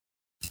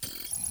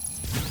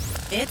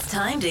It's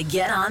time to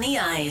get on the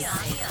ice.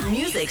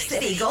 Music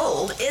City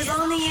Gold is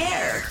on the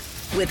air.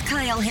 With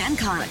Kyle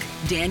Hancock,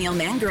 Daniel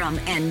Mangrum,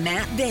 and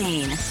Matt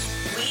Bain.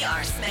 We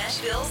are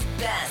Smashville's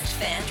best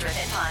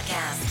fan-driven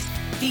podcast.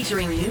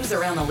 Featuring news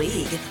around the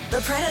league,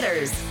 the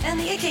Predators, and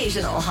the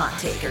occasional hot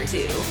take or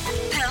two.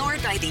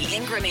 Powered by the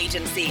Ingram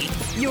Agency.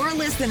 You're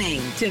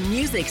listening to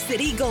Music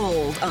City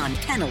Gold on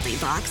Penalty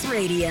Box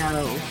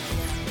Radio.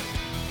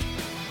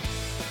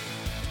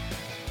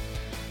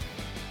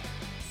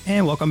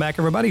 And welcome back,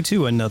 everybody,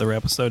 to another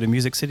episode of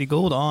Music City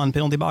Gold on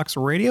Penalty Box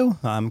Radio.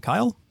 I'm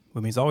Kyle.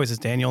 With me, as always, is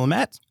Daniel and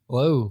Matt.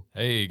 Hello.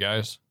 Hey,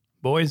 guys.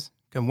 Boys,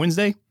 come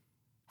Wednesday,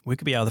 we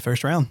could be out of the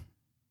first round.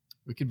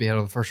 We could be out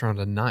of the first round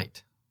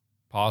tonight.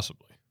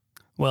 Possibly.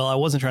 Well, I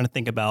wasn't trying to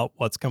think about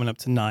what's coming up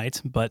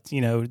tonight, but,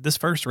 you know, this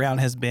first round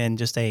has been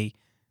just a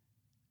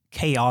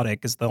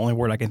chaotic is the only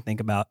word I can think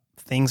about.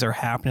 Things are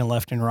happening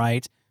left and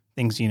right.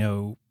 Things, you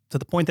know, to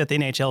the point that the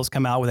NHL has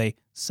come out with a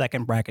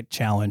second bracket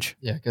challenge.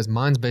 Yeah, because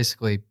mine's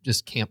basically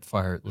just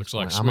campfire. Looks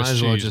like I might Swiss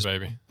as well cheese, just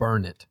baby.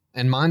 burn it.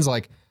 And mine's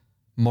like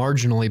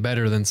marginally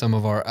better than some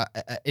of our.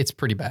 It's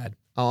pretty bad.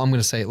 I'm going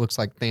to say it looks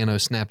like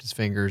Thanos snapped his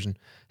fingers and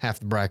half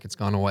the bracket's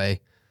gone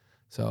away.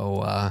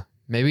 So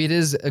maybe it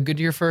is a good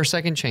year for a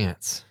second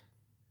chance.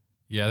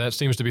 Yeah, that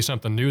seems to be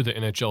something new the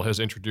NHL has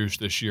introduced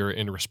this year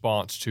in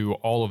response to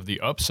all of the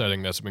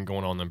upsetting that's been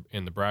going on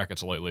in the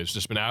brackets lately. It's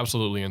just been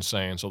absolutely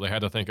insane. So they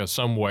had to think of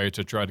some way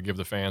to try to give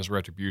the fans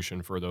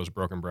retribution for those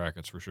broken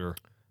brackets for sure.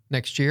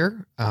 Next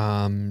year,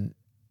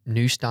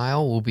 new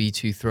style will be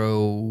to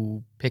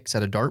throw picks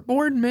at a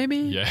dartboard, maybe?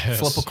 Yes.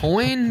 Flip a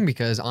coin,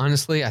 because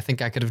honestly, I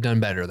think I could have done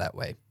better that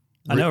way.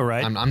 I know,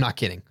 right? I'm not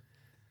kidding.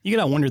 You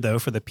gotta wonder, though,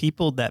 for the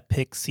people that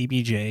pick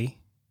CBJ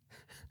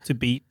to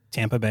beat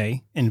Tampa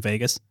Bay in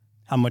Vegas,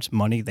 how much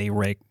money they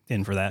raked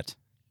in for that.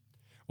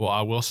 Well,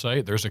 I will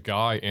say there's a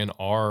guy in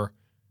our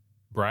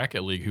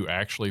bracket league who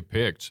actually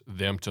picked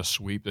them to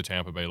sweep the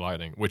Tampa Bay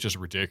Lightning, which is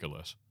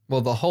ridiculous.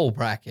 Well, the whole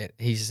bracket,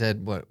 he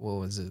said, what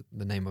was it,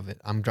 the name of it?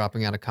 I'm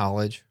dropping out of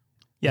college.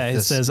 Yeah,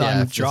 it says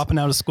I'm dropping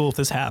out of school if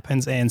this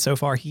happens. And so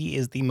far, he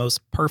is the most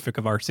perfect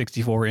of our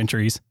 64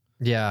 entries.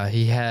 Yeah,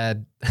 he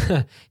had,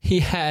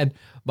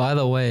 by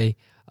the way,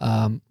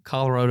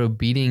 Colorado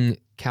beating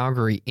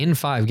Calgary in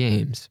 5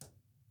 games,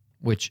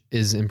 which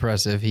is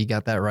impressive. He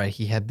got that right.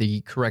 He had the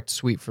correct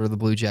sweep for the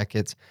Blue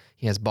Jackets.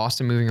 He has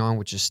Boston moving on,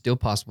 which is still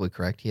possibly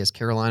correct. He has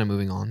Carolina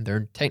moving on.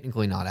 They're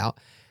technically not out.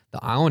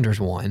 The Islanders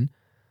won.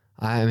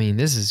 I mean,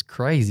 this is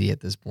crazy at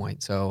this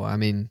point. So, I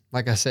mean,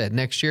 like I said,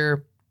 next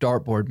year,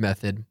 dartboard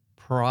method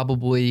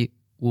probably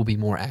will be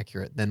more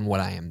accurate than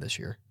what I am this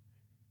year.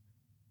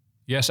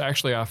 Yes,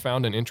 actually, I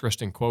found an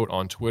interesting quote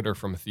on Twitter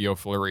from Theo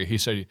Fleury. He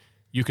said,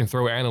 "You can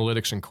throw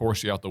analytics and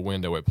Corsi out the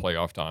window at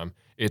playoff time.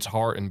 It's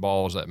heart and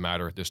balls that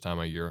matter at this time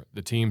of year.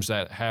 The teams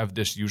that have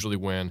this usually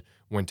win.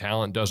 When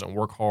talent doesn't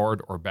work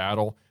hard or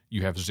battle,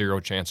 you have zero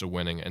chance of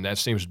winning." And that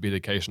seems to be the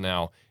case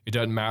now. It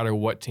doesn't matter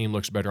what team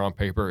looks better on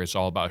paper. It's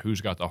all about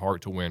who's got the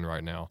heart to win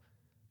right now.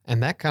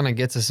 And that kind of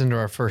gets us into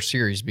our first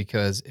series,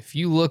 because if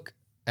you look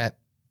at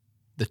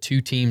the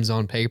two teams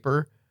on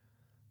paper,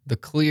 the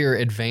clear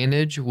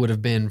advantage would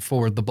have been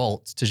for the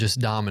Bolts to just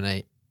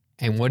dominate.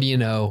 And what do you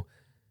know?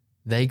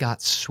 They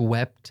got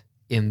swept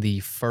in the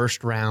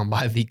first round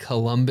by the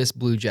Columbus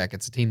Blue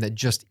Jackets, a team that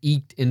just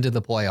eked into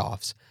the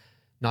playoffs,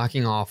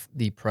 knocking off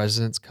the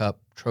President's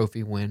Cup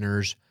trophy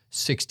winners,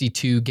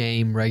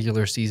 62-game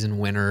regular season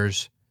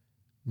winners.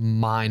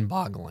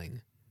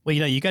 Mind-boggling. Well,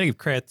 you know, you got to give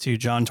credit to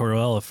John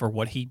Tortorella for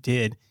what he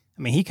did.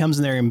 I mean, he comes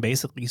in there and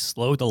basically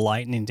slowed the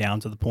Lightning down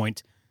to the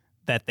point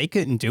that they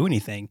couldn't do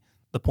anything.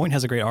 The Point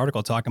has a great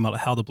article talking about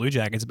how the Blue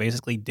Jackets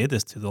basically did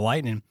this to the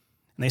Lightning.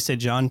 And they said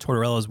John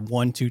Tortorella's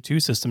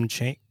 1-2-2 system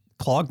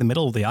clogged the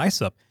middle of the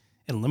ice up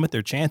and limit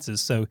their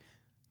chances. So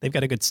they've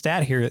got a good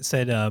stat here that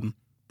said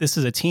this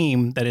is a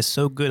team that is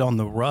so good on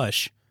the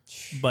rush,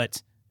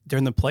 but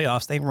during the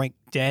playoffs, they rank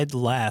dead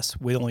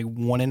last with only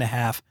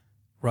 1.5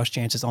 rush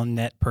chances on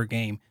net per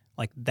game.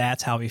 Like,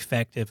 that's how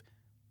effective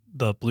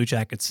the Blue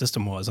Jackets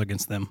system was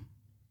against them.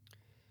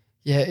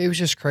 Yeah, it was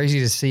just crazy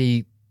to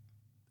see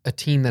a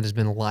team that has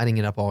been lighting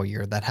it up all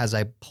year, that has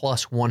a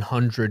plus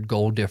 100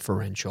 goal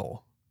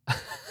differential,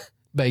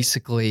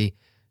 basically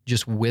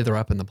just wither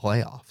up in the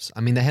playoffs.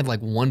 I mean, they had like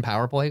 1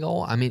 power play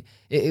goal. I mean,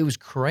 it was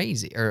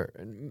crazy. Or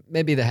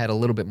maybe they had a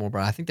little bit more,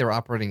 but I think they were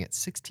operating at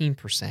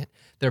 16%.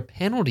 Their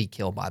penalty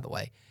kill, by the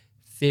way,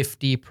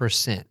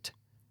 50%.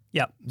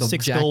 Yeah, The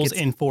 6 Jackets- goals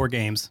in 4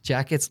 games.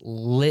 Jackets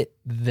lit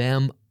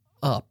them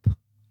up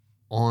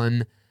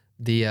on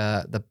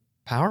the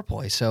power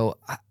play. So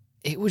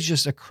it was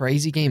just a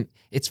crazy game.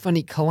 It's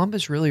funny.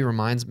 Columbus really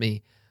reminds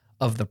me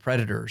of the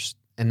Predators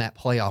and that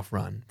playoff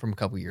run from a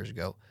couple years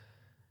ago.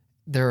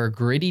 They're a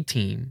gritty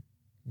team.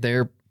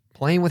 They're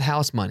playing with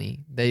house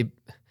money. And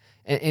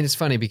it's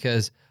funny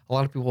because a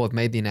lot of people have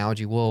made the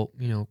analogy, well,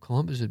 you know,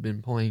 Columbus had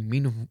been playing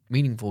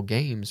meaningful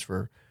games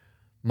for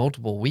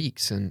multiple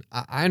weeks. And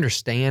I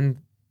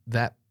understand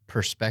that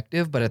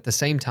perspective, but at the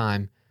same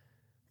time,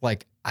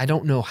 like, I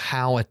don't know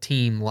how a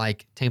team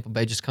like Tampa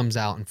Bay just comes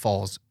out and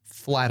falls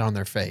flat on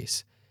their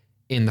face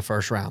in the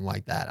first round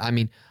like that. I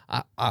mean,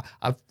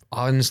 I've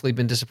honestly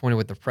been disappointed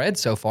with the Preds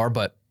so far,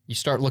 but you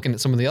start looking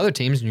at some of the other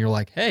teams and you're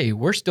like, hey,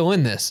 we're still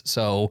in this.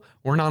 So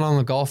we're not on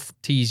the golf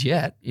tees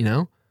yet, you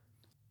know?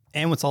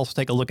 And let's also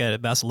take a look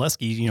at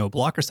Vasilevsky.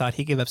 Blocker side,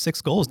 he gave up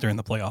 6 goals during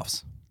the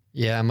playoffs.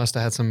 Yeah, I must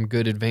have had some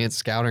good advanced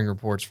scouting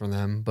reports from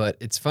them. But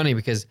it's funny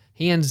because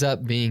he ends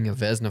up being a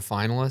Vezina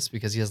finalist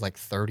because he has like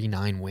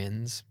 39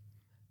 wins.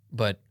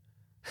 But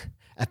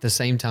at the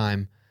same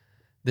time,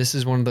 this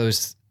is one of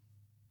those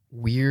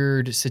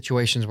weird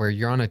situations where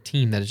you're on a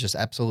team that is just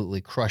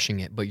absolutely crushing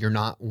it, but you're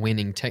not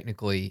winning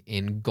technically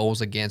in goals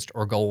against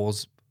or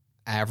goals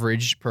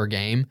average per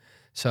game.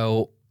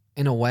 So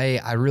in a way,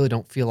 I really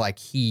don't feel like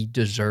he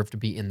deserved to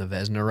be in the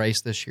Vezina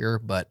race this year,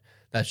 but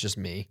that's just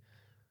me.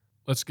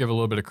 Let's give a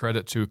little bit of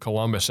credit to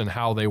Columbus and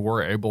how they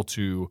were able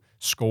to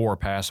score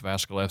past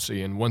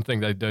Vasilevsky. And one thing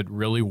they did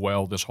really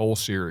well this whole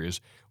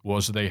series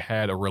was they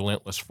had a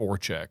relentless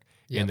forecheck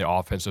in the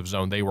offensive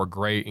zone. They were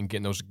great in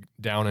getting those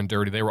down and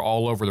dirty. They were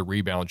all over the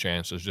rebound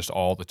chances just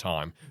all the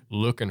time,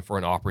 looking for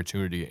an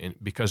opportunity. And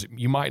because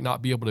you might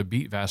not be able to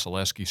beat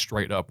Vasilevsky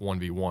straight up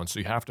 1v1, so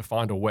you have to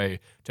find a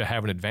way to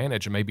have an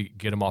advantage and maybe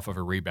get him off of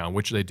a rebound,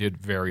 which they did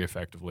very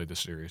effectively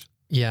this series.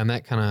 Yeah, and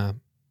that kind of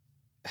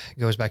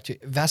goes back to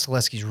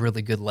Vasilevsky's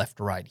really good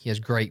left-right. He has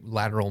great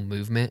lateral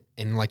movement.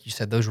 And like you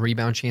said, those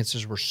rebound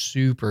chances were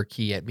super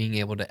key at being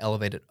able to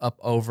elevate it up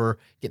over,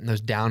 getting those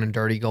down and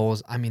dirty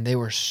goals. I mean, they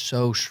were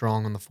so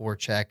strong on the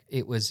forecheck.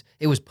 It was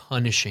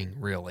punishing,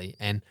 really.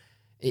 And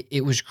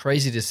it was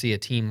crazy to see a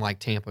team like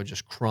Tampa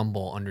just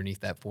crumble underneath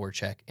that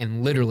forecheck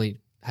and literally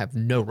have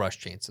no rush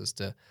chances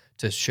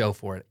to show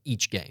for it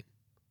each game.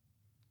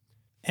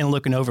 And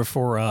looking over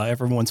for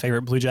everyone's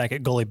favorite Blue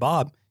Jacket goalie,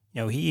 Bob,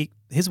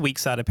 his weak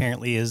side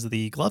apparently is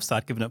the glove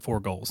side, giving up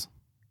 4 goals.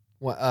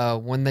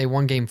 When they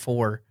won Game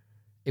 4,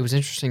 it was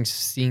interesting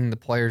seeing the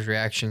players'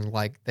 reactions.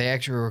 Like, they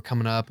actually were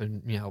coming up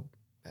and,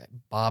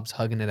 Bob's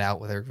hugging it out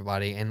with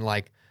everybody. And,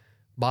 like,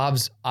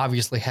 Bob's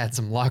obviously had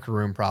some locker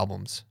room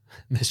problems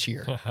this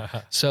year.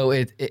 So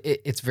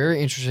it's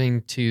very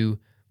interesting to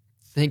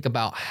think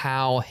about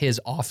how his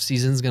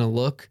offseason is going to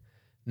look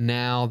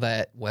now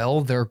that,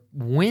 they're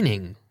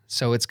winning.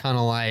 So it's kind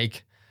of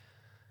like,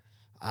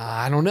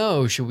 I don't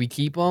know. Should we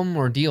keep them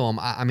or deal them?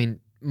 I mean,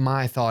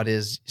 my thought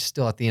is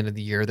still at the end of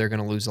the year, they're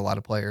going to lose a lot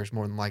of players,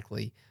 more than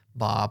likely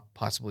Bob,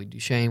 possibly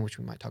Duchesne, which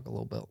we might talk a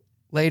little bit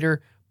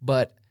later.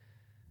 But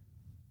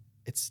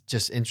it's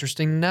just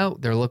interesting to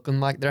note. They're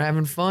looking like they're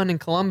having fun in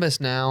Columbus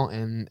now,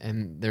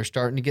 and they're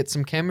starting to get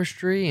some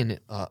chemistry. And,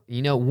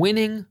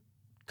 winning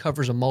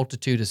covers a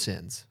multitude of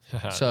sins.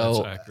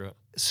 So, that's accurate.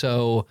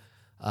 So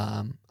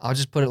I'll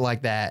just put it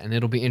like that, and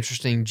it'll be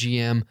interesting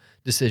GM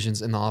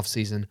decisions in the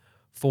offseason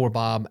for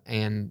Bob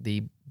and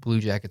the Blue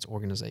Jackets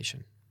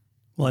organization.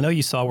 Well, I know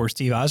you saw where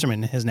Steve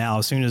Yzerman is now.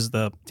 As soon as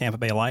the Tampa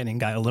Bay Lightning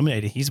got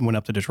eliminated, he's went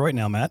up to Detroit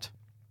now, Matt.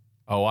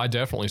 Oh, I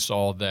definitely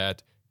saw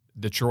that.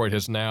 Detroit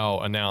has now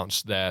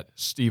announced that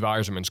Steve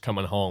Yzerman's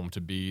coming home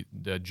to be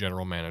the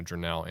general manager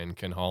now, and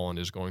Ken Holland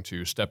is going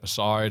to step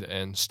aside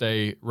and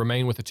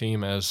remain with the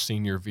team as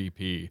senior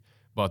VP.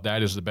 But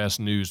that is the best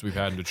news we've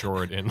had in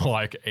Detroit in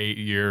like 8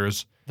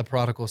 years. The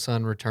prodigal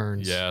son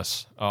returns.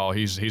 Yes. Oh,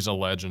 he's a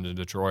legend in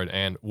Detroit,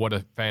 and what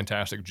a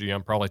fantastic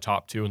GM, probably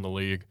top 2 in the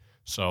league.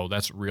 So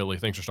that's really,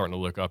 things are starting to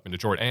look up in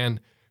Detroit. And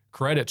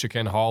credit to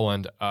Ken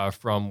Holland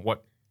from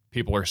what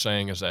people are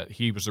saying is that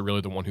he was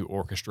really the one who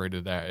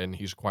orchestrated that, and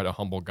he's quite a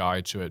humble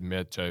guy to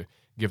admit to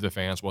give the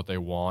fans what they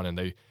want, and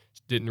they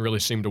didn't really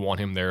seem to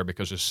want him there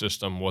because his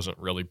system wasn't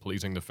really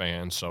pleasing the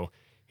fans. So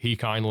he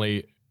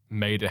kindly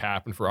made it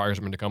happen for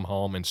Yzerman to come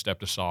home and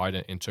stepped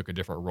aside and took a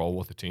different role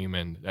with the team,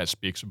 and that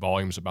speaks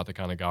volumes about the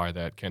kind of guy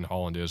that Ken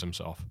Holland is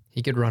himself.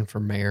 He could run for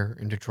mayor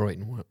in Detroit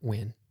and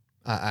win.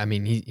 I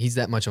mean, he's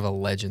that much of a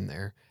legend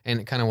there.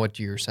 And kind of what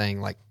you were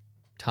saying, like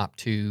top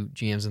 2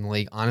 GMs in the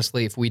league.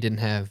 Honestly, if we didn't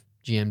have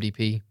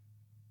GMDP,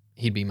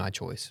 he'd be my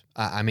choice.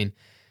 I mean,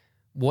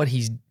 what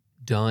he's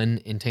done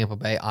in Tampa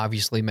Bay,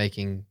 obviously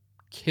making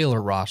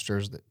killer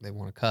rosters that they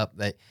won a cup.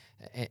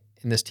 And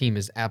this team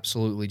is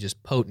absolutely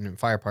just potent and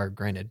firepower.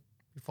 Granted,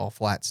 we fall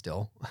flat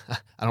still.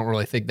 I don't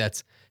really think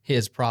that's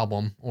his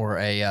problem or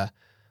a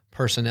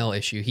personnel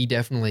issue. He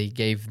definitely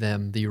gave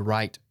them the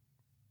right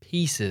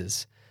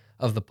pieces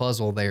of the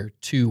puzzle there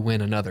to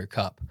win another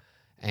cup.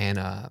 And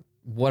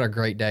what a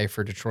great day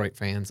for Detroit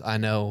fans. I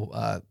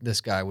know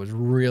this guy was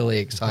really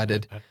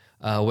excited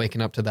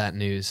waking up to that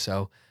news.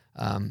 So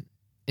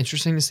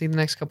interesting to see the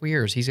next couple of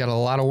years. He's got a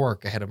lot of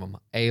work ahead of him.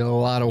 A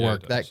lot of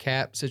work. That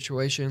cap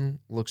situation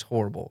looks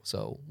horrible.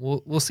 So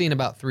we'll see in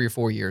about 3 or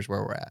 4 years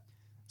where we're at.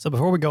 So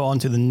before we go on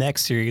to the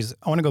next series,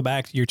 I want to go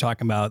back to you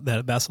talking about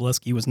that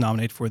Vasilevsky was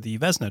nominated for the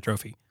Vezina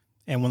Trophy.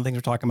 And one of the things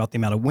we're talking about, the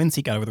amount of wins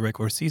he got over the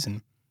regular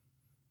season.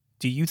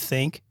 Do you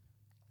think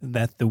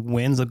that the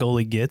wins a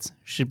goalie gets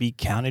should be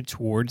counted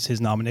towards his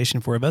nomination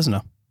for a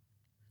Vezina?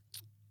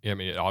 Yeah, I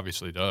mean, it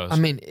obviously does. I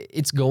mean,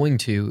 it's going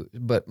to,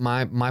 but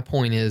my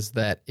point is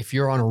that if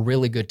you're on a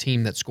really good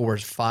team that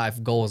scores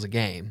 5 goals a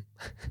game,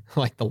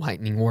 like the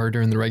Lightning were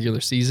during the regular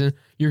season,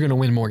 you're going to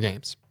win more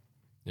games.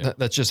 Yeah.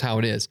 That's just how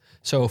it is.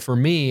 So for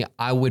me,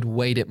 I would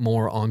weight it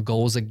more on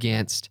goals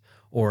against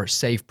or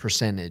save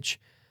percentage.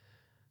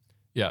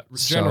 Yeah,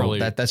 generally.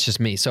 So that's just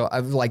me. So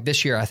like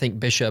this year, I think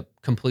Bishop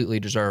completely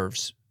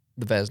deserves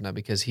the Vezina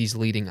because he's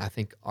leading, I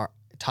think, our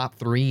top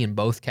 3 in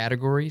both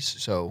categories.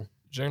 So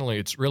generally,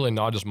 it's really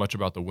not as much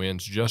about the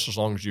wins, just as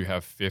long as you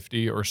have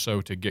 50 or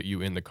so to get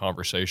you in the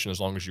conversation, as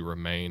long as you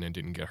remain and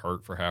didn't get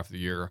hurt for half the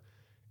year.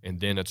 And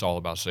then it's all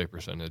about save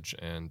percentage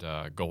and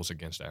goals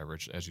against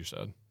average, as you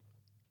said.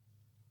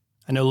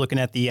 I know looking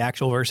at the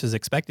actual versus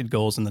expected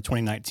goals in the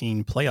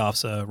 2019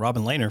 playoffs,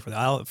 Robin Lehner for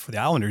the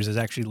Islanders is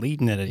actually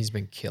leading at a he's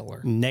been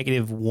killer.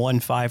 negative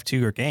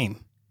 152 a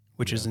game,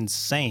 which is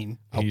insane.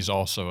 He's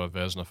also a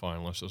Vezina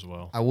finalist as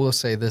well. I will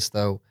say this,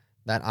 though.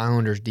 That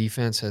Islanders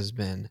defense has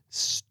been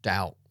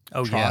stout.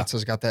 Oh, Trotz yeah.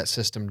 has got that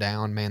system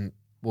down. Man,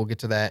 we'll get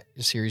to that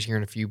series here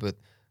in a few, but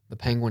the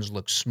Penguins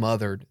look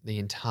smothered the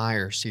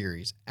entire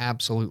series.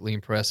 Absolutely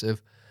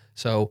impressive.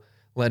 So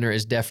Lehner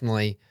is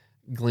definitely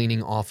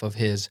gleaning off of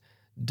his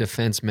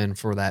defensemen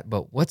for that.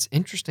 But what's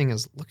interesting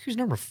is look who's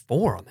number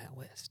 4 on that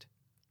list.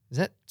 Is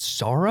that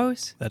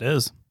Saros? That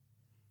is.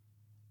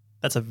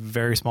 That's a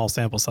very small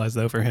sample size,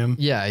 though, for him.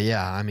 Yeah.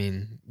 I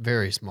mean,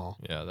 very small.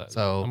 Yeah,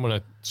 So- I'm going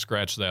to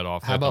scratch that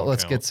off. How That about don't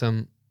let's count. get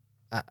some,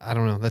 I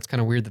don't know. That's kind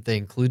of weird that they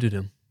included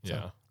him.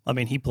 Yeah. I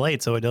mean, he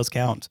played, so it does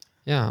count.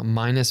 Yeah,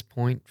 minus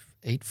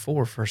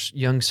 0.84 for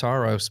young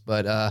Saros,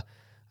 but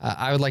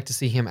I would like to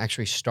see him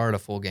actually start a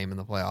full game in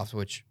the playoffs,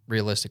 which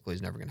realistically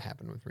is never going to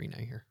happen with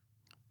Rene here.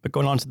 But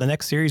going on to the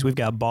next series, we've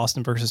got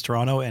Boston versus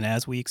Toronto, and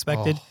as we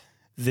expected,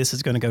 this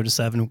is going to go to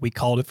 7. We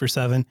called it for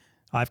 7.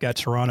 I've got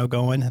Toronto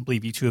going. I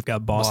believe you two have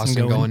got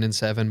Boston going in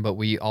 7, but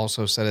we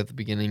also said at the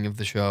beginning of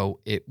the show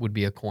it would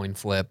be a coin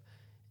flip.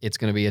 It's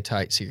going to be a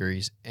tight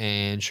series,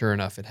 and sure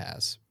enough, it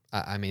has.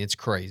 I mean, it's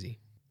crazy.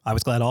 I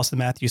was glad Austin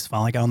Matthews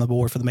finally got on the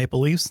board for the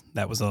Maple Leafs.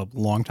 That was a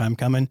long time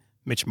coming.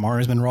 Mitch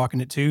Marner's been rocking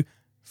it too.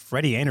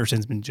 Freddie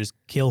Anderson's been just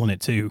killing it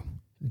too.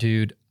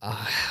 Dude,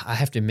 I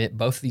have to admit,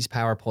 both of these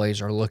power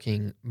plays are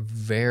looking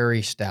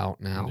very stout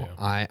now.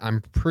 Yeah.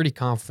 I'm pretty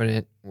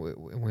confident. We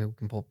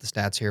can pull up the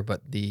stats here,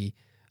 but the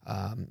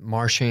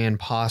Marchand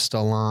Pasta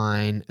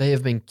line, they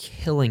have been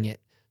killing it.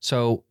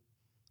 So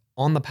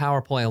on the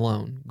power play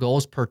alone,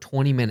 goals per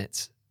 20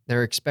 minutes,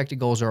 their expected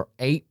goals are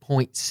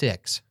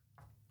 8.6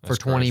 for That's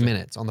 20 crazy.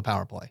 minutes on the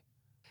power play.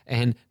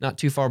 And not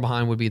too far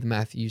behind would be the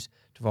Matthews,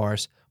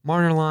 Tavares,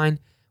 Marner line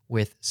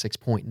with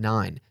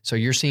 6.9. So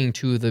you're seeing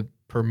two of the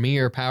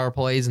premier power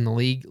plays in the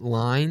league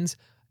lines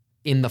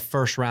in the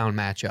first round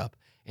matchup.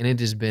 And it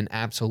has been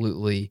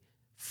absolutely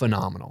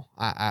phenomenal.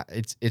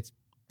 It's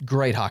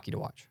great hockey to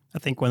watch. I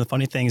think one of the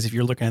funny things, if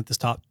you're looking at this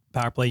top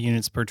power play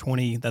units per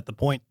 20 that the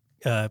point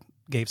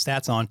gave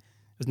stats on,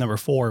 was number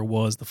 4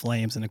 was the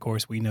Flames. And of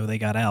course, we know they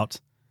got out.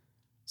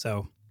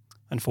 So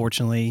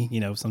unfortunately,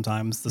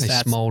 sometimes They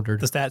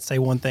smoldered. the stats say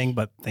one thing,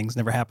 but things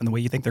never happen the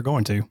way you think they're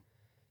going to.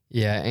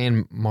 Yeah,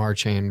 and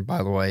Marchand,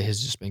 by the way,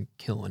 has just been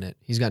killing it.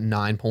 He's got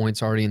 9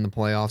 points already in the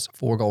playoffs,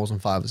 4 goals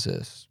and 5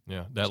 assists.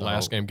 Yeah, that So-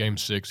 last game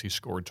 6, he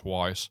scored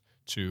twice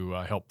to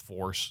help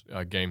force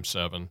Game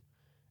 7.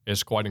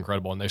 It's quite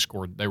incredible, and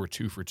they were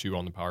 2 for 2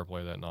 on the power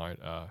play that night.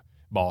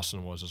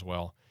 Boston was as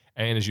well.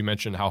 And as you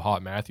mentioned how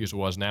hot Matthews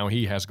was, now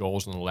he has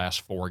goals in the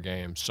last 4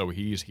 games, so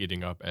he's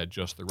heating up at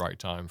just the right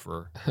time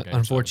for Game 7.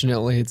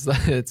 Unfortunately, it's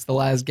the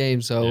last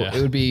game, so Yeah.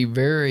 it would be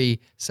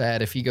very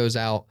sad if he goes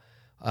out.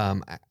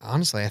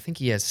 Honestly, I think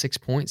he has 6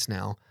 points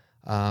now.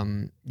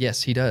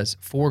 Yes, he does.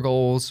 5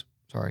 goals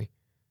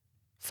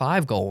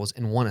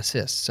and 1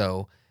 assist.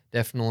 So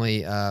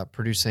definitely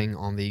producing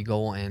on the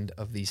goal end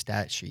of the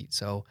stat sheet.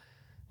 So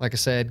like I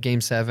said,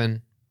 Game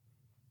 7,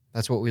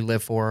 that's what we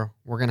live for.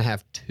 We're going to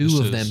have 2 This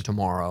of them is-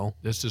 tomorrow.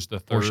 This is the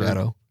third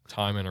Foreshadow.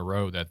 time in a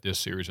row that this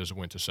series has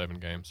went to 7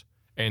 games.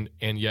 And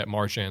yet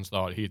Marchand's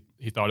thought he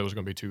thought it was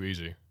going to be too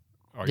easy.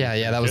 Are you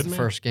Yeah, that was the kidding me?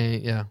 first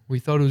game. Yeah, we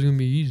thought it was going to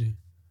be easy.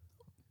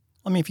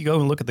 I mean, if you go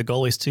and look at the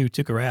goalies too,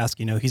 Tuukka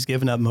Rask, he's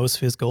given up most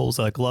of his goals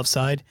glove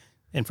side,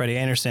 and Freddie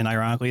Anderson,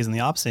 ironically, is in the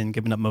opposite and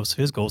giving up most of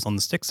his goals on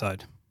the stick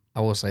side. I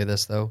will say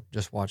this, though,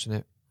 just watching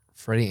it,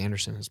 Freddie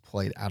Anderson has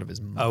played out of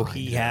his mind. Oh,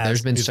 he has.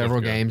 There's been He's several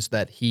looked good. games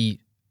that he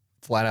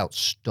flat out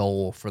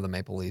stole for the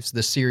Maple Leafs.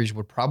 This series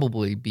would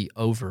probably be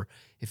over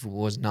if it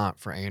was not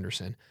for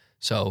Anderson.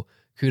 So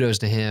kudos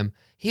to him.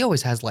 He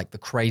always has like the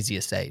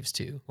craziest saves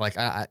too. Like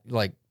I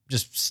like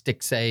just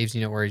stick saves,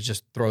 where he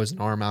just throws an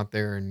arm out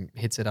there and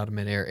hits it out of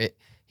midair.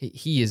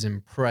 He is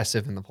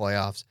impressive in the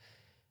playoffs.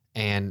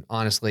 And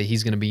honestly,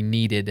 he's going to be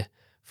needed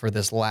for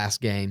this last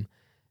game.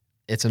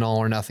 It's an all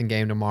or nothing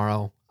game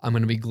tomorrow. I'm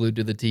going to be glued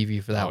to the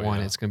TV for that Oh, one.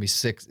 yeah. It's going to be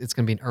 6. It's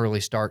going to be an early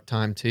start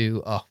time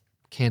too. Oh,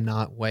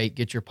 cannot wait.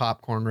 Get your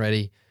popcorn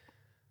ready.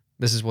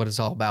 This is what it's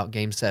all about.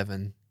 Game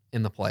 7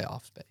 in the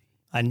playoffs, baby.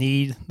 I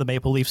need the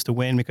Maple Leafs to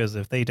win because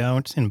if they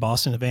don't and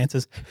Boston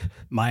advances,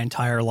 my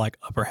entire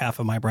upper half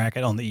of my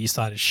bracket on the east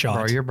side is shot.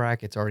 Bro, your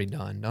bracket's already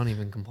done. Don't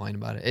even complain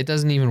about it. It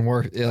doesn't even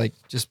work.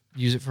 Just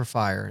use it for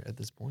fire at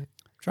this point.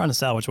 Trying to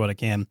salvage what I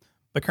can.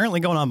 But currently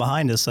going on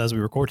behind us as we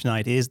record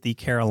tonight is the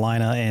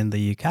Carolina and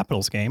the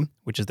Capitals game,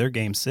 which is their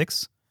Game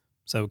 6.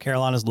 So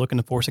Carolina's looking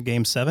to force a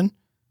game 7.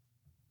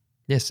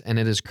 Yes, and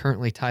it is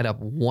currently tied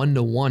up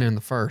 1-1 in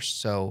the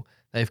first. So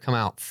they've come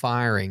out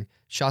firing.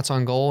 Shots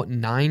on goal,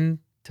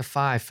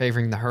 9-5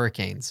 favoring the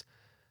Hurricanes.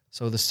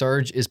 So the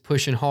Surge is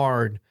pushing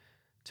hard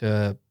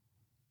to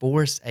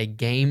force a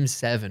game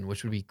 7,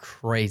 which would be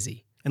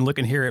crazy. And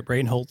looking here at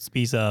Braden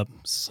Holtby's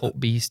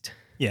Holtbeast.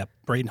 Yeah,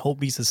 Braden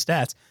Holtby's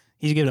stats.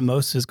 He's given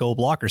most of his goal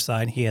blocker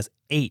side. He has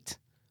 8.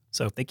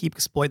 So if they keep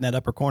exploiting that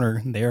upper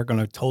corner, they are going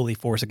to totally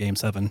force a game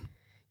 7.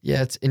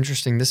 Yeah, it's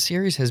interesting. This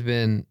series has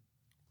been,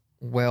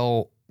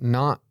 well,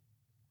 not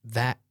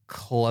that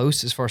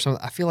close as far as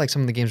I feel like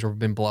some of the games have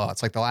been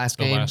blowouts. Like the last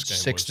game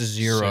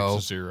 6-0.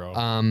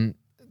 6-0.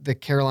 The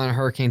Carolina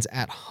Hurricanes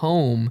at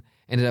home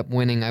ended up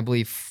winning, I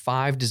believe,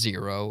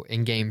 5-0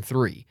 in game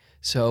 3.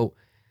 So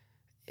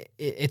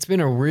it's been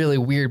a really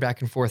weird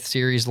back and forth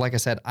series. Like I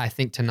said, I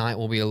think tonight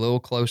will be a little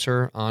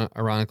closer.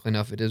 Ironically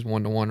enough, it is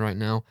 1-1 right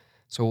now.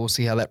 So we'll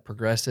see how that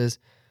progresses.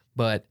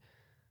 But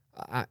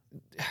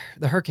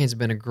the Hurricanes have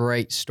been a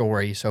great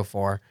story so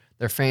far.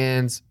 Their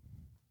fans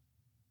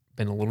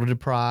been a little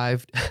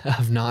deprived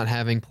of not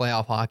having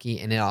playoff hockey,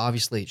 and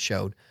obviously it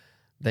showed.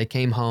 They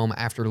came home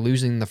after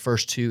losing the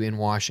first 2 in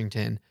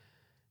Washington.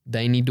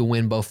 They need to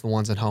win both the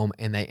ones at home,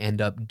 and they end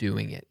up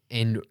doing it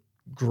in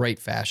great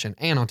fashion.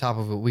 And on top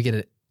of it, we get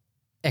an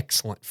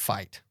excellent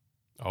fight.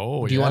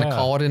 Oh, do you want to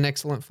call it an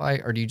excellent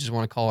fight, or do you just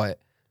want to call it?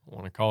 I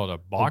want to call it a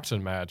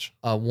boxing match.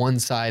 A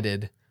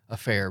one-sided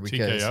affair.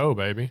 Because TKO,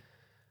 baby.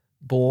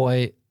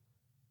 Boy,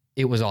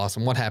 it was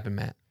awesome. What happened,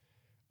 Matt?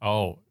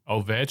 Oh,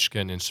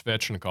 Ovechkin and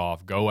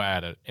Svechnikov go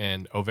at it,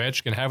 and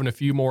Ovechkin having a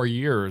few more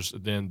years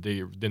than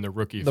the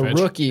rookie. The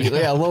rookie,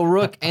 yeah, little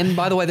rook. And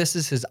by the way, this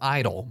is his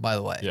idol. By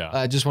the way, Yeah.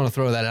 I just want to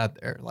throw that out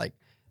there, like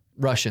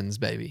Russians,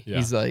 baby. Yeah.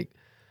 He's like,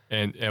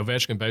 and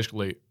Ovechkin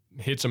basically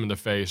hits him in the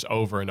face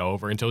over and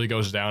over until he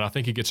goes down. I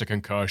think he gets a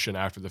concussion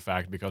after the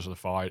fact because of the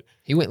fight.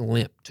 he went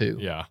limp too.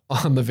 Yeah,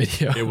 On the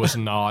video, it was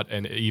not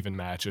an even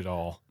match at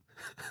all.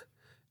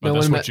 But No,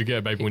 that's when what you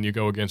get, baby, when you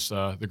go against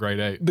the Great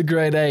Eight. the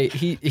grade 8.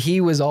 He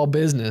was all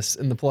business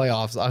in the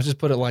playoffs. I'll just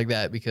put it like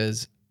that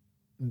because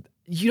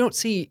you don't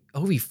see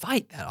Ovi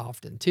fight that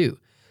often too.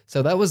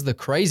 So that was the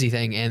crazy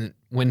thing. And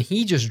when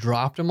he just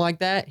dropped him like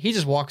that, he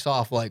just walks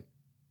off like,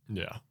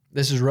 Yeah.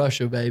 this is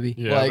Russia, baby.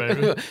 Yeah,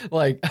 baby.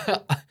 Like,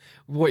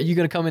 what, you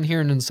going to come in here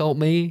and insult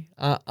me?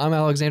 I'm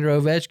Alexander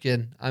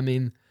Ovechkin. I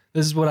mean,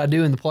 this is what I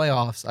do in the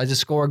playoffs. I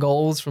just score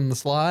goals from the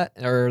slot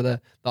or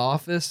the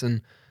office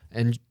and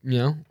you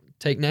know,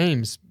 take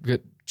names.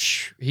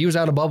 He was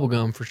out of bubble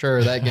gum for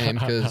sure that game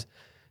because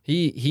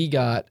he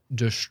got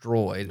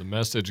destroyed. The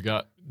message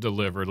got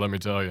delivered, let me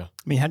tell you. I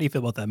mean, how do you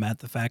feel about that, Matt?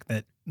 The fact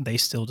that they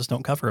still just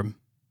don't cover him.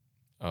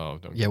 Oh,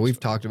 don't Yeah, get we've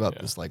started. talked about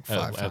Yeah. this like at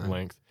 5 times.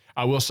 length.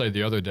 I will say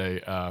the other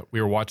day,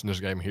 we were watching this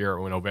game here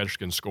when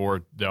Ovechkin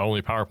scored the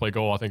only power play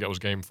goal. I think that was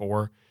game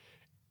 4.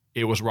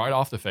 It was right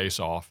off the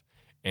face-off,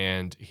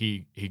 and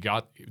he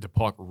got the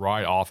puck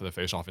right off of the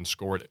face-off and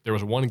scored it. There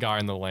was one guy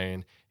in the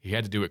lane. He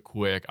had to do it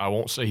quick. I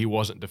won't say he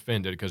wasn't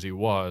defended because he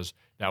was.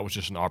 That was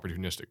just an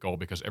opportunistic goal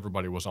because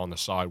everybody was on the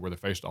side where the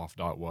face-off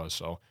dot was.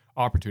 So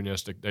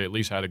opportunistic. They at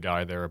least had a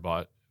guy there,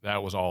 but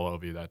that was all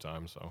Ovi that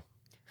time. So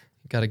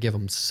Got to give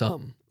him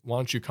some. why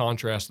don't you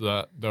contrast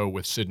that, though,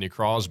 with Sidney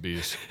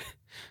Crosby's?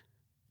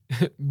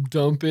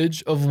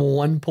 Dumpage of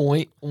 1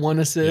 point, 1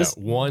 assist,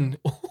 Yeah, one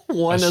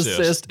one assist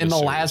assist in this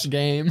the last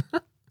game. I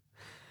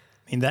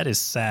mean, that is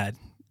sad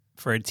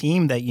for a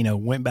team that, you know,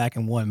 went back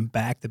and won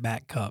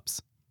back-to-back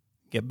cups,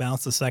 get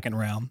bounced the second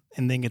round,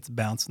 and then gets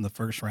bounced in the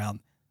first round.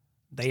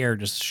 They are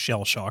just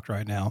shell-shocked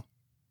right now.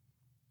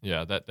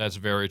 Yeah, that's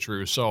very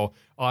true. So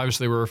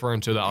obviously we're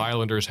referring to the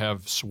Islanders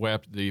have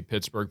swept the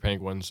Pittsburgh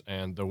Penguins,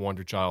 and the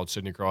wonder child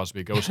Sidney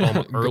Crosby goes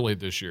home early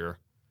this year.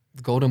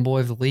 The golden boy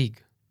of the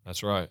league,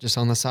 That's right. just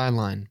on the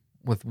sideline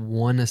with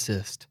 1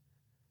 assist.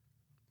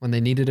 When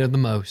they needed it the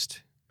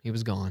most, he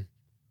was gone.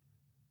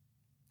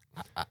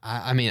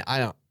 I mean, I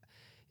don't.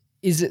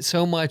 Is it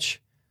so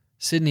much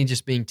Sidney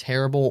just being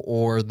terrible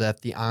or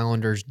that the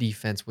Islanders'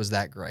 defense was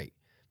that great?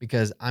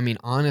 Because, I mean,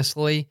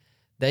 honestly,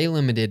 they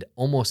limited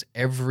almost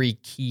every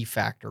key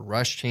factor.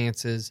 Rush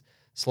chances,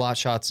 slot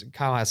shots.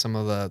 Kyle has some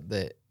of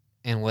the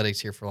analytics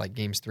here for like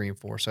games 3 and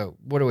 4. So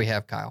what do we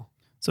have, Kyle?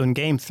 So in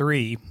game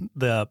 3,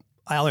 the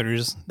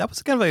Islanders, that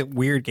was kind of a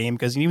weird game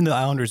because even though the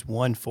Islanders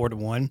won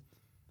 4-1,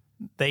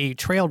 they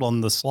trailed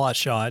on the slot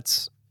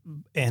shots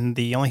and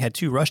they only had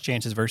 2 rush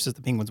chances versus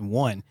the Penguins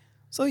 1.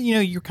 So, you know,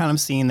 you're kind of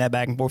seeing that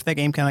back and forth. That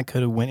game kind of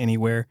could have went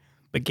anywhere.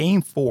 But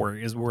game 4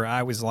 is where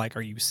I was like,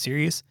 are you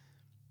serious?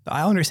 The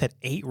Islanders had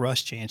 8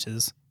 rush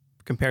chances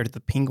compared to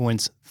the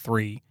Penguins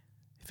 3.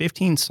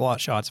 15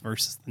 slot shots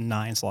versus the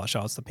 9 slot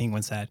shots the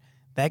Penguins had.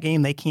 That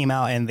game, they came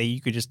out and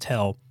you could just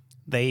tell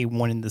they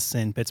wanted to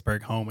send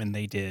Pittsburgh home, and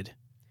they did.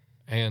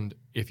 And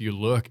if you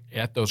look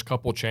at those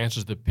couple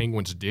chances the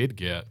Penguins did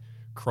get,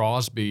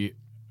 Crosby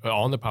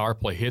on the power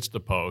play, hits the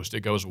post.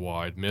 It goes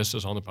wide,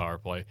 misses on the power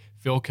play.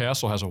 Phil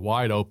Kessel has a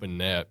wide open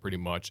net pretty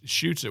much,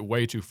 shoots it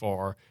way too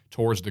far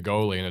towards the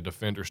goalie, and a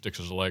defender sticks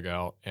his leg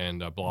out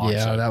and blocks it.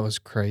 Yeah, that was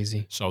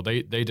crazy. So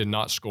they did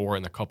not score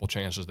in the couple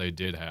chances they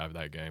did have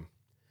that game.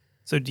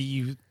 So do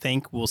you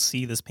think we'll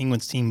see this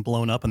Penguins team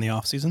blown up in the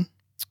offseason?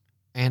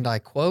 And I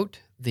quote,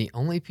 the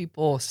only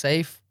people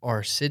safe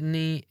are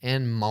Sidney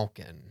and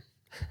Malkin.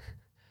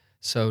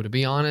 So to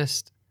be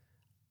honest,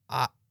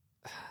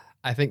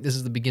 I think this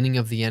is the beginning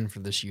of the end for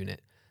this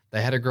unit.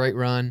 They had a great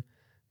run.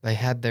 They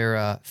had their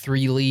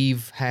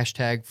 3-leave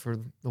hashtag for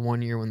the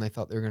 1 year when they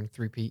thought they were going to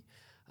three-peat.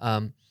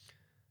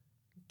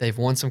 They've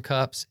won some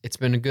cups. It's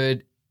been a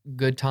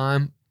good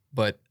time,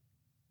 but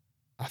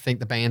I think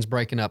the band's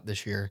breaking up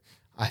this year.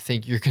 I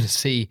think you're going to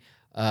see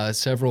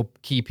several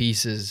key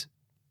pieces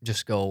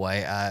just go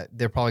away.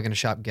 They're probably going to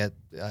shop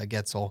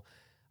Getzel.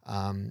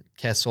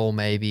 Kessel,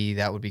 maybe.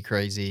 That would be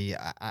crazy.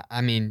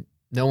 I mean,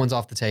 no one's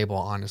off the table,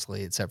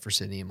 honestly, except for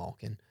Sidney and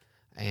Malkin.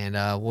 And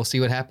we'll see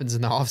what happens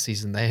in the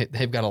offseason.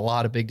 They've got a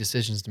lot of big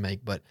decisions to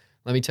make. But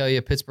let me tell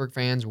you, Pittsburgh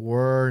fans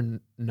were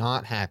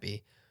not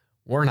happy.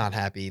 We're not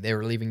happy. They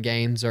were leaving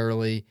games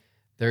early.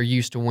 They're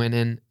used to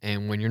winning.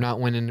 And when you're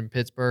not winning in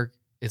Pittsburgh,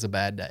 it's a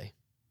bad day.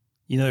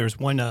 You know, there's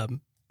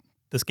one,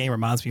 this game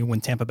reminds me of when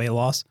Tampa Bay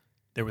lost.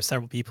 There were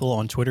several people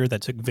on Twitter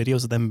that took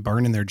videos of them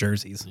burning their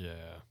jerseys. Yeah.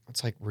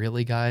 It's like,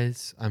 really,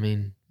 guys? I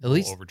mean, at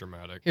least over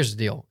dramatic. Here's the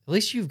deal. At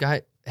least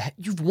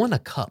you've won a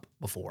cup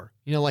before.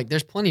 You know, like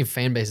there's plenty of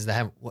fan bases that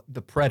have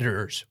the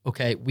Predators.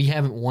 Okay, we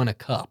haven't won a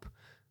cup.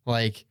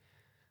 Like,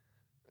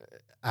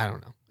 I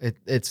don't know.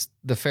 It's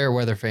the fair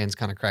weather fans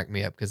kind of crack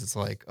me up because it's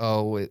like,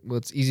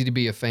 it's easy to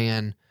be a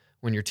fan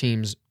when your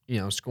team's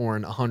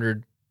scoring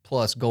 100+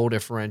 goal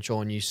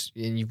differential and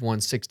you've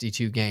won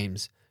 62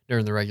 games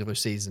during the regular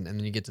season, and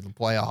then you get to the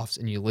playoffs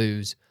and you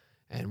lose,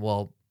 and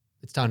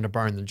it's time to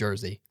burn the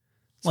jersey.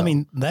 So, well, I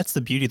mean, that's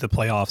the beauty of the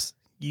playoffs.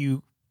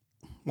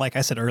 Like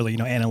I said earlier,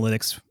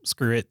 analytics,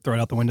 screw it, throw it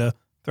out the window,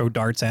 throw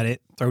darts at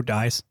it, throw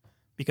dice,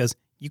 because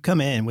you come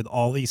in with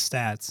all these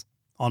stats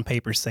on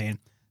paper saying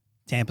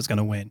Tampa's going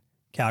to win,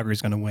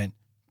 Calgary's going to win,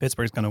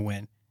 Pittsburgh's going to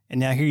win.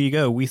 And now here you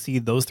go. We see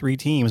those three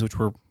teams, which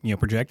were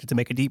projected to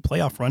make a deep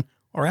playoff run,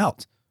 are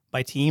out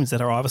by teams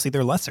that are obviously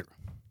they're lesser.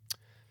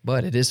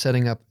 But it is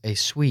setting up a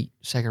sweet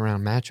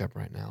second-round matchup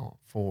right now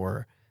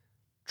for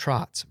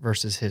Trotz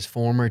versus his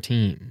former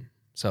team.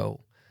 So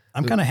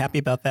I'm kind of happy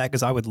about that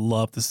because I would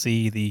love to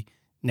see the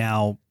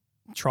now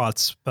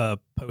Trotz,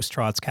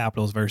 post-Trotz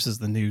Capitals versus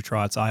the new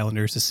Trotz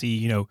Islanders to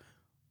see,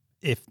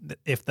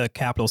 if the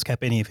Capitals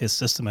kept any of his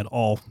system at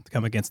all to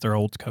come against their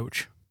old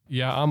coach.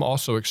 Yeah, I'm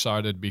also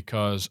excited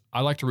because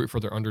I like to root for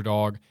their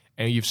underdog,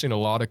 and you've seen a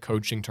lot of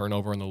coaching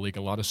turnover in the league,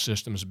 a lot of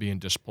systems being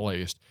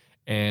displaced,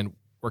 and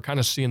we're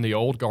kind of seeing the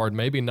old guard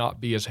maybe not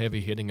be as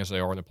heavy hitting as they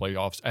are in the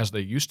playoffs as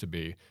they used to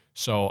be.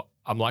 So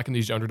I'm liking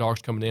these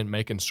underdogs coming in,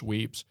 making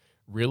sweeps,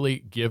 really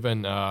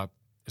given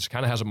it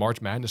kind of has a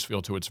March Madness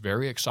feel to it. It's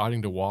very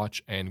exciting to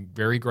watch and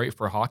very great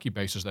for hockey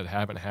bases that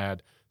haven't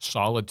had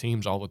solid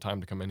teams all the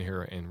time to come in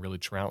here and really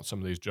trounce some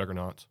of these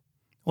juggernauts.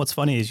 What's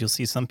funny is you'll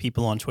see some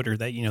people on Twitter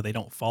that, they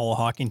don't follow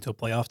hockey until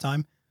playoff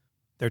time.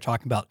 They're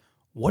talking about,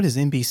 what is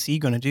NBC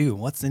going to do?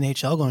 What's the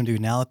NHL going to do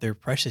now that their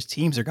precious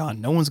teams are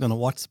gone? No one's going to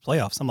watch the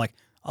playoffs. I'm like,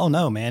 oh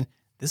no, man,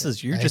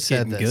 you're just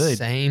getting good.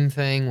 Same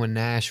thing when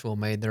Nashville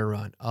made their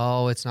run.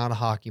 Oh, it's not a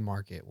hockey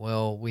market.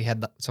 Well, we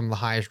had some of the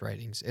highest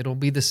ratings. It'll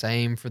be the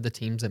same for the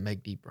teams that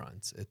make deep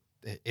runs.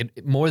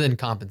 It more than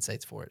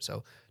compensates for it.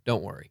 So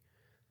don't worry.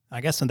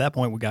 I guess at that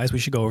point, guys, we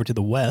should go over to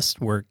the West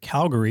where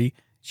Calgary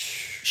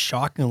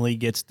shockingly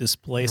gets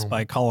displaced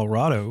by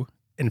Colorado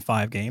in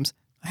 5 games.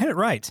 I had it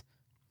right.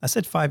 I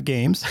said 5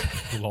 games.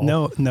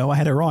 No, I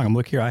had it wrong. I'm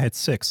looking here. I had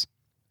 6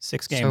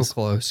 games. So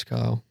close,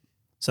 Kyle.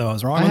 So I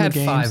was wrong on the had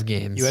games. 5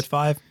 games. You had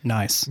 5?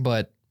 Nice.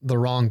 But the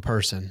wrong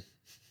person.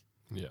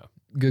 Yeah.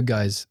 Good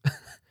guys,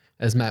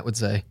 as Matt would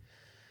say.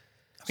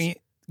 I mean,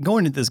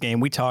 going into this game,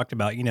 we talked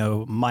about,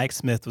 Mike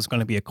Smith was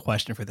going to be a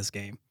question for this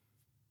game.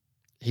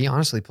 He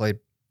honestly played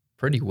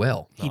pretty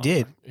well. He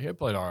did. He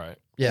played all right.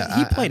 Yeah.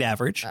 He played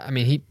average. I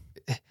mean,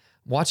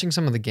 watching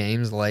some of the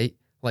games late,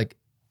 like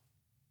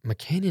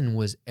McKinnon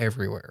was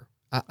everywhere.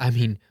 I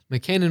mean,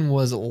 McKinnon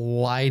was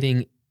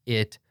lighting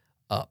it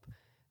up.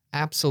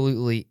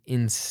 Absolutely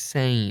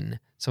insane,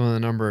 some of the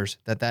numbers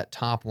that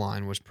top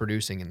line was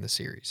producing in the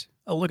series.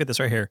 Oh, look at this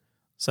right here.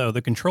 So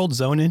the controlled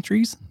zone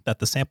entries, that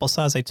the sample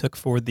size they took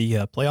for the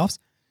playoffs,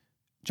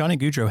 Johnny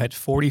Gaudreau had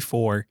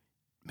 44.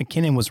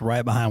 McKinnon was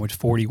right behind with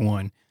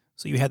 41.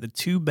 So you had the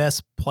 2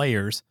 best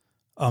players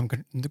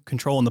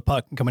controlling the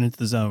puck and coming into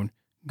the zone,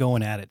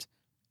 going at it.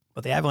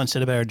 But the Avalanche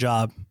did a better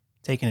job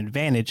taking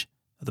advantage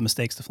of the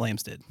mistakes the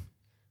Flames did.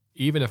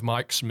 Even if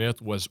Mike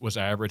Smith was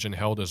average and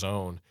held his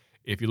own,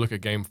 if you look at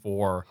Game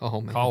 4,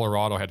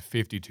 Colorado had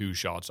 52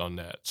 shots on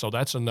net. So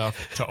that's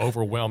enough to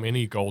overwhelm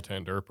any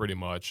goaltender pretty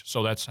much.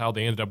 So that's how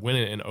they ended up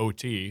winning in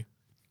OT.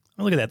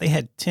 Well, look at that. They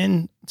had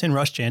 10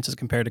 rush chances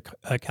compared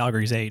to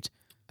Calgary's 8.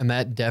 And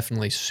that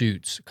definitely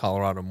suits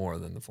Colorado more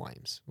than the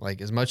Flames.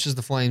 Like, as much as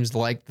the Flames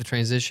like the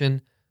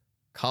transition,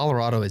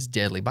 Colorado is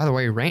deadly. By the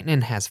way,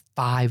 Rantanen has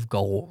 5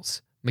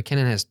 goals.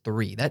 McKinnon has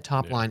 3. That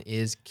top line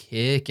is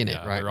kicking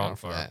it right now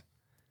for that.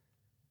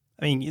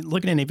 I mean,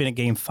 looking at even at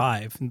Game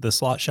 5, the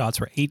slot shots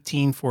were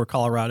 18 for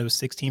Colorado,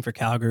 16 for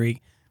Calgary.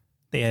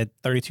 They had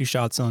 32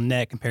 shots on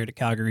net compared to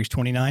Calgary's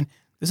 29.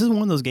 This is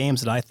one of those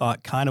games that I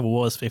thought kind of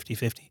was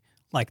 50-50.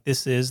 Like,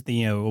 this is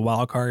the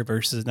wild card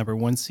versus number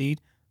 1 seed.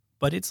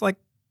 But it's like,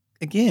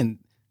 again,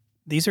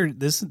 these are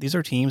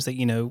teams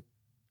that,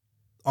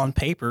 on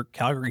paper,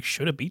 Calgary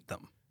should have beat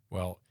them.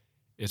 Well,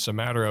 it's a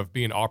matter of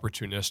being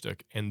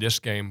opportunistic. In this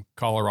game,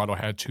 Colorado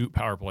had 2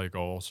 power play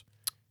goals.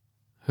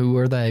 Who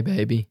are they,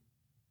 baby?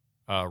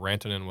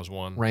 Rantanen was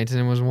one.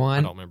 Rantanen was one.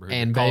 I don't remember who.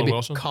 And Colin baby,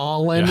 Wilson?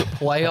 Colin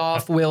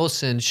Playoff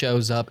Wilson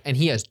shows up, and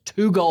he has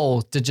 2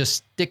 goals to just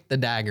stick the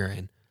dagger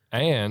in.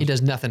 And he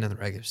does nothing in the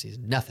regular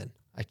season. Nothing.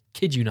 I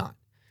kid you not.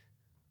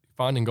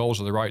 Finding goals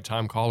at the right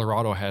time,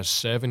 Colorado has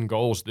 7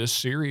 goals this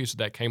series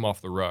that came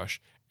off the rush,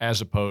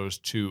 as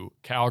opposed to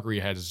Calgary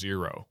had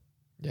 0.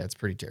 Yeah, it's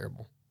pretty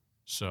terrible.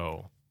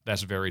 So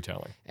that's very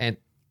telling. And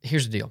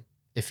here's the deal.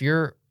 If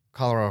you're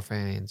Colorado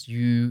fans,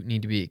 you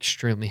need to be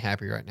extremely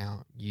happy right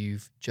now.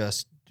 You've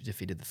just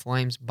defeated the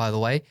Flames. By the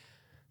way,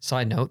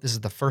 side note, this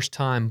is the first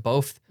time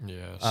both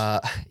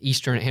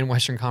Eastern and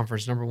Western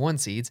Conference number 1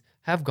 seeds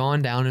have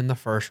gone down in the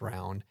first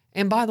round.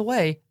 And by the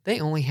way, they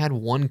only had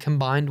 1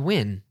 combined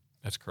win.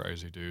 That's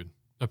crazy, dude.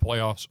 The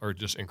playoffs are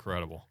just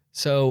incredible.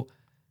 So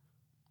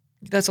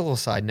that's a little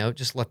side note.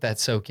 Just let that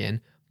soak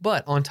in.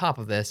 But on top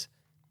of this,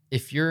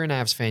 if you're an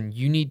Avs fan,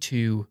 you need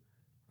to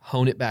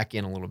hone it back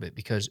in a little bit,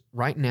 because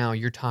right now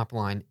your top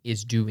line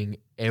is doing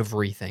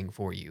everything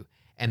for you.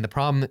 And the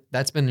problem,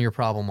 that's been your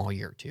problem all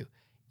year too.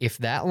 If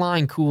that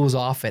line cools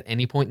off at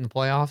any point in the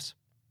playoffs,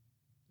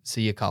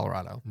 see you,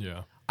 Colorado.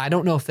 Yeah. I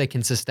don't know if they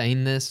can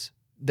sustain this.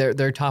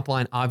 Their top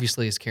line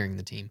obviously is carrying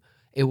the team.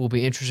 It will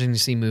be interesting to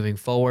see moving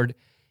forward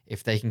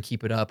if they can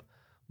keep it up.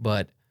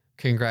 But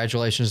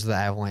congratulations to the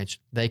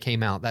Avalanche. They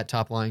came out, that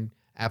top line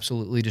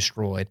absolutely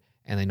destroyed,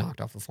 and they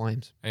knocked off the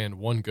Flames. And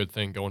one good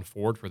thing going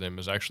forward for them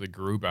is actually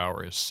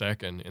Grubauer is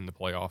second in the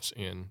playoffs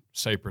in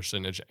save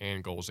percentage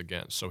and goals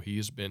against. So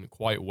he's been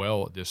quite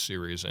well this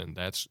series, and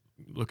that's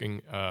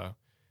looking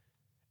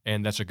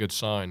and that's a good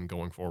sign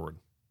going forward.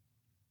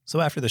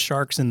 So after the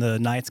Sharks in the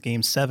Knights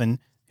Game 7,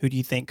 who do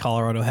you think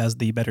Colorado has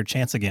the better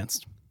chance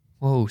against?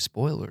 Whoa,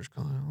 spoilers.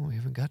 Oh, we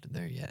haven't got to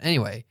there yet.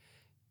 Anyway,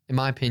 in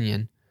my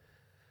opinion,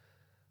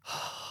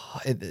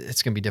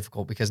 it's going to be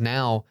difficult because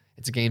now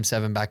it's a Game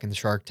 7 back in the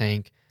Shark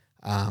Tank.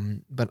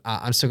 But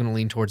I'm still going to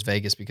lean towards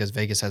Vegas because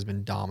Vegas has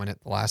been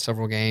dominant the last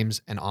several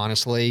games. And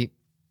honestly,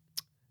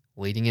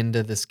 leading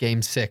into this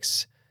Game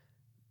 6,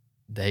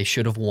 they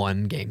should have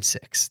won Game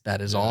 6.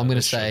 That is all I'm going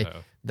to say.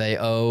 They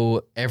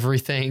owe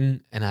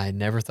everything, and I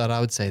never thought I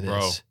would say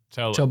this,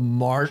 to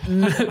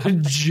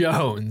Martin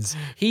Jones.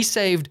 He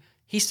saved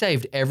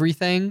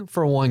everything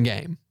for 1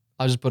 game.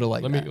 I'll just put it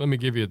like that. Let me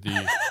give you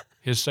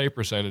his save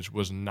percentage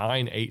was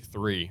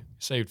 .983.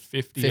 Saved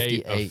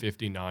 58 of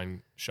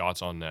 59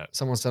 shots on net.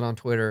 Someone said on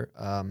Twitter,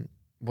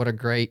 what a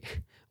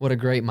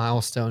great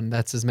milestone.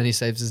 That's as many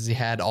saves as he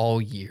had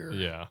all year.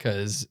 Yeah.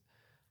 Because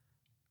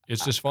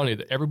it's just funny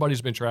that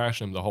everybody's been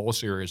trashing him the whole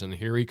series, and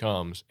here he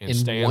comes and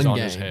stands on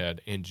his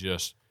head and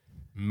just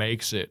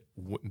makes it,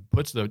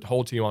 puts the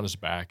whole team on his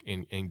back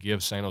and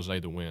gives San Jose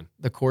the win.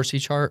 The Corsi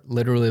chart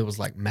literally was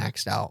like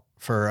maxed out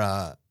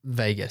for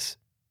Vegas.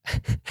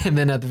 And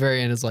then at the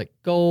very end, it's like,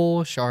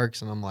 goal,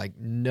 Sharks. And I'm like,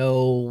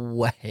 no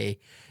way.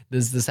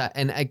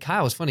 And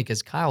Kyle was funny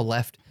because Kyle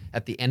left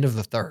at the end of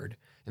the third.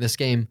 And this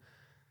game,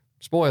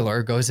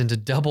 spoiler, goes into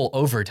double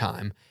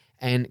overtime.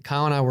 And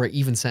Kyle and I were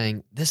even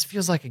saying, this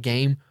feels like a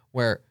game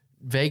where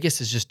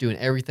Vegas is just doing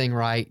everything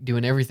right.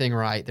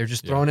 They're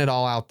just throwing it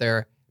all out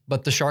there.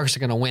 But the Sharks are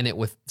going to win it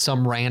with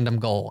some random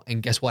goal.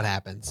 And guess what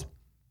happens?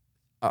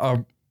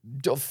 A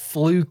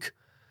fluke.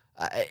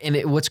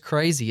 And what's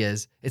crazy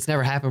is it's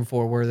never happened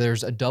before where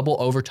there's a double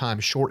overtime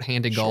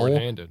shorthanded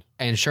goal.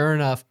 And sure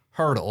enough,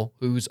 Hurdle,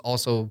 who's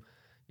also,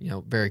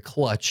 very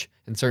clutch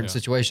in certain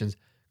situations,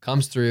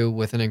 comes through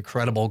with an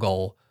incredible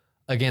goal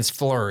against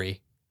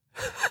Fleury.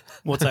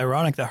 Well, it's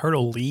ironic that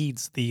Hurdle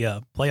leads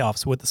the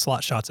playoffs with the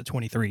slot shots at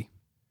 23.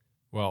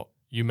 Well,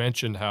 you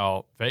mentioned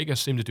how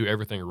Vegas seemed to do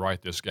everything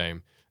right this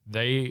game.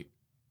 They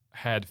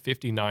had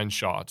 59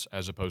 shots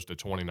as opposed to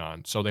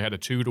 29. So they had a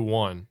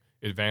 2-1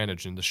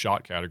 advantage in the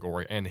shot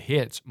category. And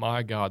hits,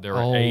 my God, there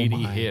were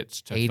 80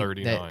 hits to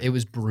 39. It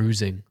was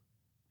bruising.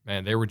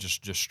 Man, they were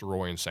just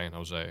destroying San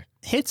Jose.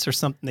 Hits are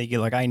something that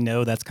you like. I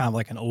know that's kind of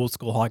like an old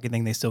school hockey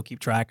thing they still keep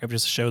track of.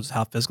 Just shows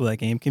how physical that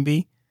game can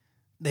be.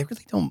 They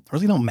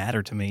really don't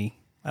matter to me.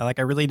 I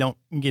really don't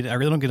get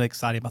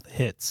excited about the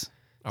hits.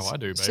 Oh, I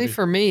do, baby. See,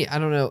 for me, I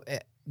don't know.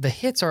 The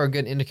hits are a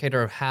good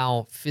indicator of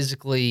how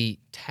physically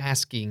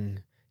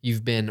tasking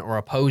you've been or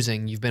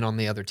opposing you've been on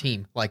the other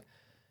team. Like,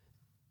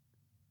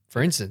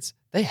 for instance,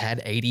 they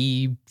had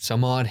 80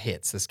 some odd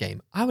hits this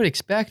game. I would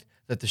expect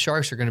that the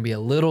Sharks are going to be a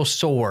little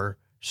sore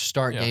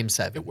start Game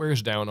 7. It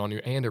wears down on you,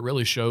 and it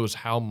really shows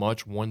how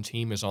much one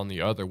team is on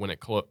the other when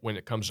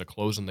it comes to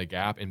closing the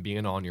gap and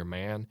being on your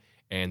man.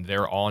 and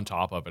they're on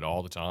top of it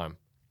all the time.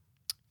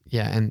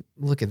 Yeah, and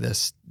look at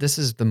this. This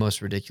is the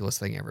most ridiculous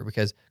thing ever,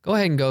 because go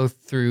ahead and go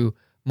through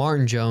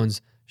Martin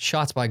Jones'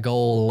 shots by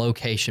goal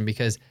location,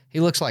 because he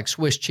looks like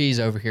Swiss cheese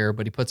over here,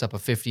 but he puts up a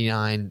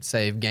 59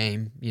 save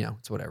game.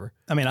 It's whatever.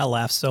 I mean, I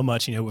laughed so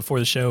much, before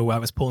the show, I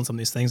was pulling some of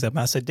these things up, and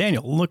I said,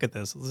 Daniel, look at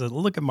this. I said,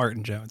 look at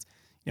Martin Jones.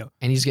 And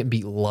he's getting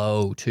beat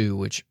low too,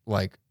 which,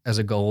 like, as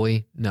a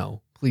goalie,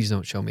 no, please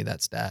don't show me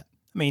that stat.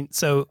 I mean,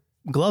 so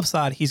glove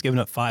side, he's given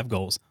up 5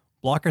 goals.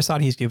 Blocker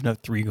side, he's given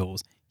up 3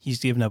 goals. He's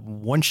given up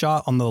 1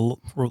 shot on the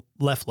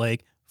left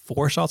leg,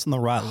 4 shots on the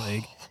right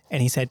leg,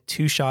 and he's had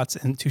 2 shots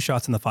in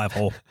the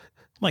 5-hole.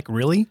 I'm like,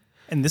 really?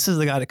 And this is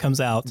the guy that comes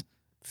out.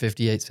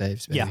 58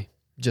 saves, baby. Yeah.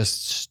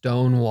 Just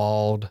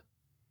stonewalled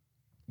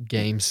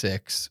game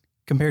 6.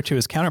 Compared to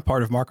his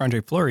counterpart of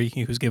Marc-Andre Fleury,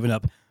 who's given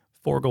up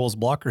 4 goals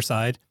blocker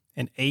side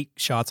and 8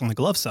 shots on the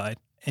glove side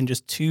and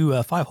just 2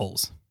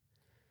 5-holes.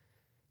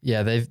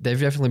 Yeah, they've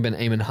definitely been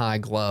aiming high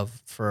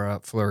glove for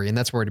Fleury, and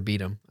that's where to beat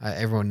him.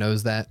 Everyone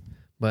knows that,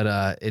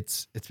 but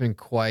it's been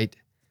quite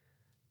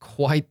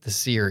the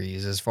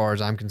series as far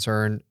as I'm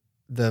concerned.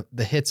 The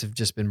hits have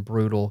just been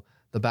brutal.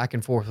 The back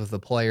and forth with the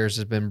players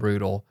has been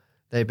brutal.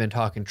 They've been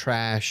talking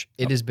trash.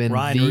 It has been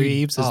Ryan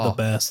Reeves is the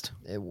best.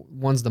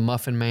 One's the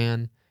Muffin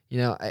Man.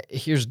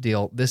 Here's the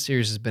deal. This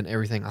series has been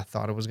everything I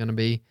thought it was going to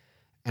be,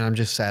 and I'm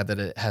just sad that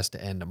it has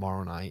to end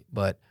tomorrow night.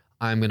 But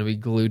I'm going to be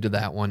glued to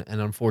that one,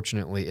 and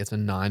unfortunately, it's a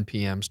 9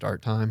 p.m.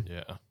 start time.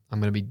 Yeah. I'm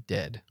going to be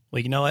dead.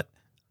 Well, you know what?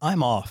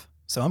 I'm off,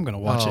 so I'm going to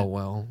watch it. Oh,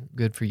 well,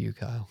 good for you,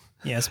 Kyle.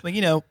 Yes, but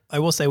I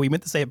will say we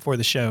meant to say it before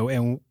the show,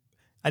 and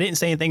I didn't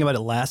say anything about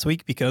it last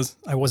week because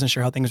I wasn't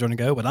sure how things were going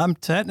to go, but I'm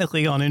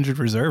technically on injured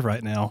reserve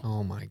right now.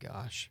 Oh, my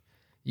gosh.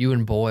 You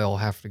and Boyle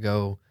have to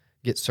go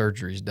get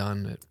surgeries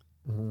done at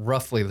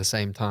roughly the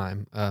same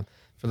time.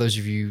 For those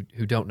of you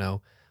who don't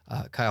know,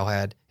 Kyle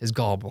had his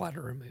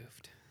gallbladder removed.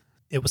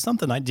 It was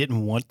something I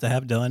didn't want to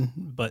have done,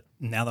 but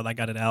now that I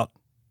got it out,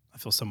 I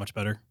feel so much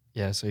better.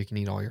 Yeah, so you can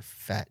eat all your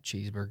fat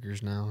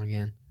cheeseburgers now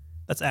again.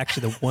 That's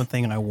actually the one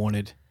thing I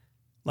wanted.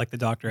 Like the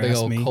doctor Big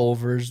asked old me.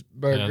 Culver's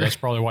burger. Yeah, that's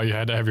probably why you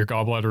had to have your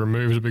gallbladder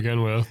removed to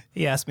begin with.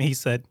 He asked me,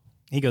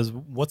 he goes,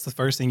 what's the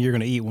first thing you're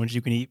going to eat once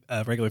you can eat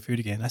regular food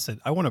again? I said,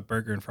 I want a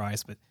burger and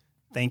fries, but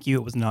thank you,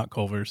 it was not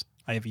Culver's.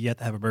 I have yet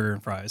to have a burger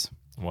and fries.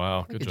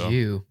 Wow, good Look job. at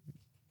you.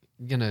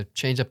 You going to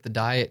change up the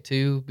diet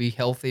too? Be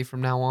healthy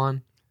from now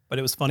on? But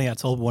it was funny. I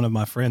told one of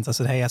my friends, I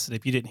said,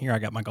 if you didn't hear, I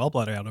got my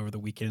gallbladder out over the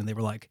weekend. And they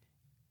were like,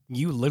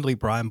 you literally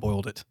Brian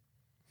boiled it.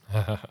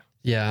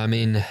 Yeah, I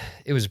mean,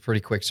 it was a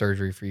pretty quick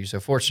surgery for you. So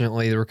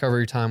fortunately, the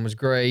recovery time was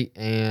great,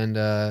 and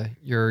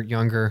you're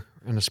younger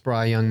and a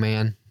spry young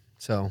man.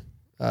 So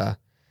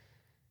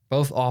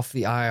both off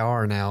the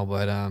IR now,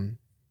 but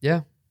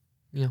yeah,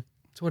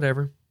 it's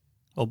whatever.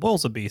 Well,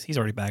 Boyle's a beast. He's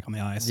already back on the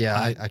ice.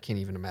 Yeah, I can't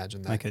even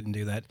imagine that. I couldn't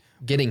do that.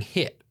 Getting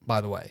hit,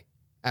 by the way,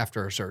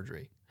 after a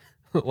surgery,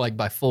 like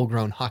by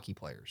full-grown hockey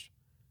players.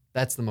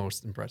 That's the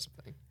most impressive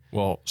thing.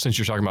 Well, since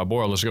you're talking about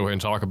Boyle, let's go ahead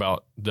and talk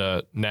about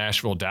the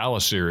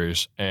Nashville-Dallas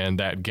series, and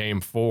that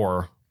Game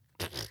 4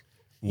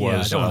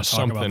 was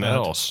something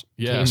else.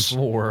 Yes. Game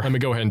 4. Let me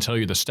go ahead and tell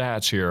you the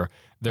stats here.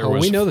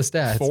 We know the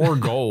stats. 4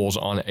 goals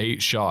on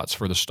 8 shots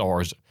for the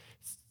Stars,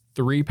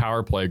 3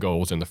 power play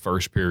goals in the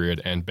first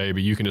period, and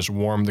baby, you can just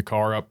warm the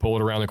car up, pull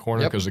it around the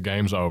corner because the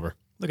game's over.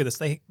 Look at this.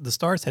 The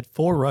Stars had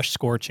 4 rush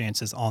score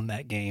chances on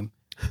that game,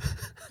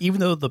 even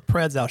though the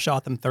Preds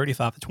outshot them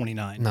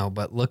 35-29. No,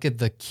 but look at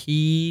the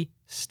key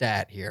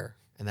stat here,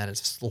 and that is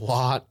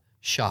slot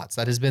shots.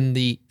 That has been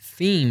the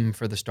theme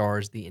for the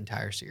Stars the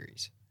entire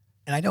series.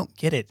 And I don't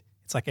get it.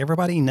 It's like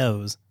everybody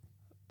knows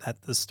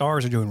that the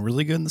Stars are doing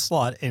really good in the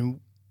slot, and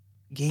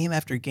game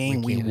after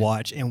game we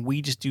watch, and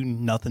we just do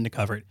nothing to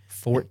cover it.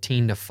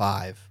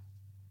 14-5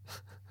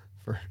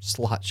 for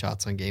slot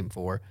shots on Game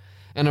 4.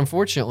 And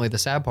unfortunately, the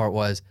sad part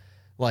was,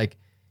 like,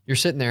 you're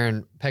sitting there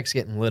and Peck's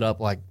getting lit up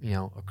like,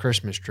 a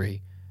Christmas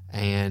tree,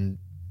 and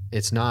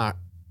it's not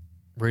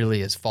really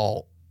his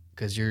fault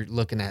because you're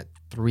looking at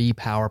 3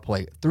 power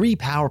play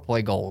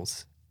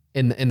goals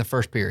in the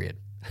first period.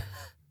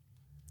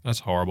 That's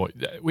horrible.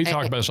 We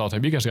talk about this all the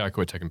time. You guys got to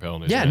quit taking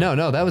penalties. Yeah, man.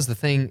 no, that was the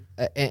thing.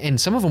 And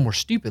some of them were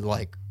stupid,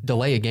 like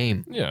delay a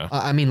game. Yeah.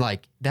 I mean,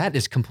 like, that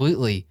is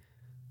completely,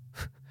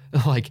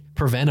 like,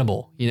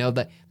 preventable.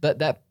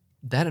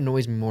 That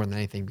annoys me more than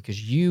anything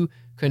because you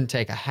couldn't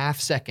take a half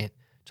second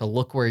to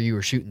look where you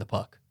were shooting the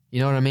puck.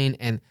 You know what I mean?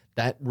 And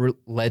that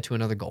led to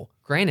another goal.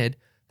 Granted,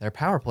 their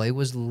power play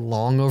was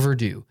long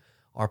overdue.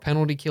 Our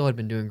penalty kill had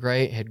been doing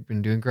great.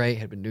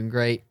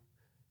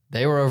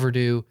 They were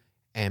overdue.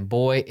 And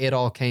boy, it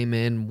all came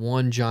in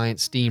one giant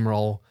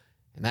steamroll,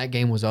 and that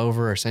game was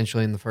over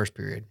essentially in the first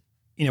period.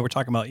 We're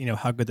talking about,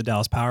 how good the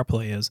Dallas power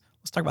play is.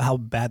 Let's talk about how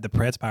bad the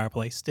Preds power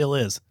play still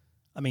is.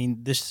 I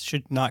mean, this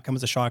should not come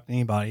as a shock to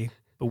anybody,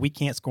 but we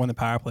can't score in the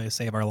power play to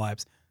save our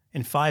lives.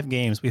 In 5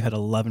 games, we've had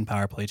 11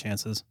 power play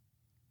chances,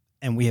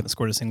 and we haven't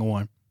scored a single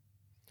one.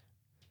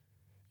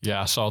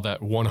 Yeah, I saw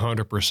that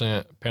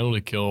 100%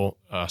 penalty kill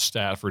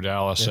stat for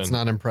Dallas. It's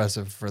not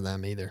impressive for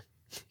them either.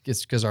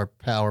 It's because our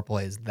power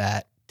play is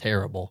that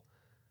terrible.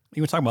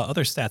 You were talking about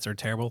other stats are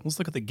terrible. Let's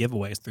look at the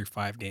giveaways through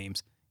 5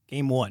 games.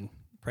 Game 1,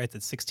 Preds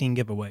had 16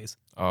 giveaways.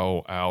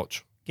 Oh,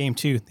 ouch. Game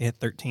 2, they had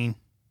 13.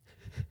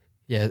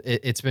 Yeah,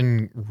 it's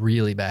been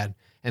really bad.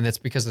 And that's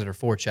because of their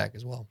forecheck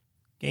as well.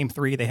 Game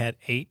 3, they had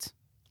 8. A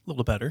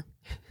little better.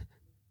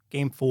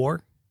 Game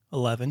 4,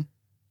 11.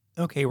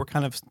 Okay, we're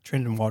kind of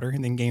trending water.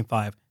 And then game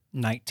 5,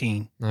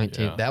 19.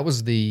 19. Yeah. That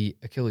was the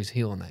Achilles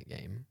heel in that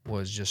game,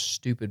 was just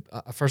stupid.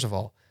 First of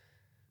all,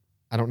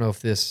 I don't know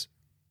if this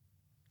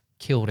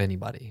killed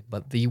anybody,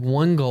 but the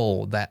one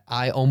goal that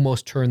I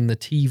almost turned the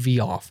TV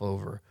off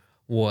over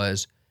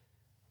was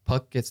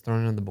puck gets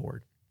thrown on the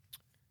board.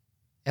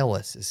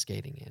 Ellis is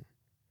skating in.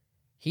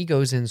 He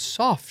goes in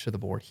soft to the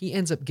board. He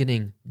ends up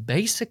getting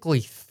basically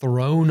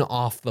thrown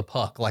off the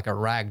puck like a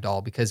rag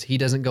doll because he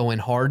doesn't go in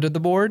hard to the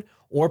board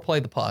or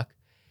play the puck.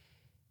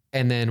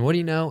 And then what do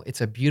you know?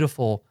 It's a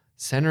beautiful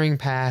centering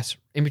pass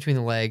in between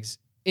the legs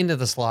into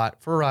the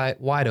slot for right,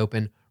 wide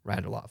open,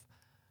 Radulov.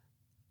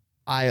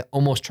 I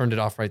almost turned it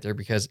off right there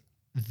because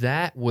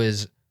that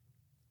was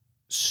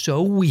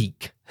so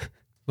weak.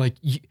 Like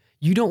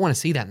you don't want to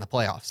see that in the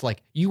playoffs.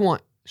 Like you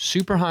want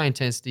super high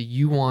intensity.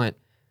 You want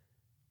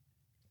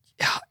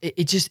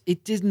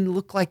it didn't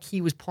look like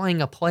he was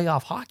playing a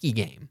playoff hockey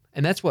game.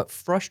 And that's what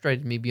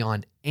frustrated me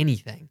beyond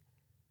anything.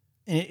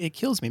 And it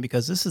kills me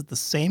because this is the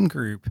same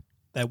group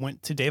that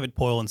went to David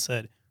Poyle and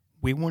said,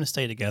 we want to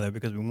stay together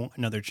because we want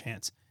another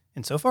chance.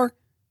 And so far,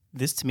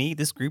 to me,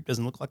 this group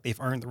doesn't look like they've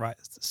earned the right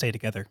to stay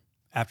together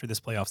after this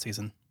playoff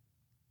season.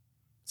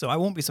 So I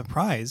won't be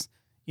surprised,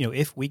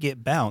 if we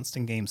get bounced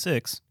in game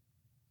 6,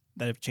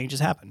 that if changes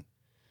happen.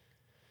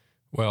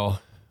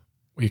 Well,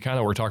 we kind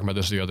of were talking about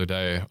this the other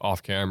day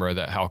off camera,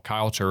 that how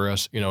Kyle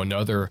Turris,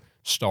 another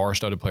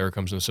star-studded player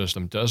comes in the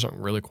system, doesn't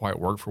really quite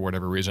work for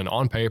whatever reason.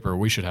 On paper,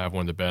 we should have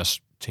one of the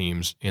best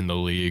teams in the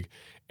league,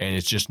 and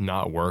it's just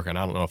not working.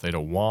 I don't know if they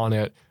don't want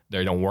it,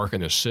 they don't work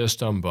in the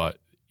system, but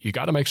you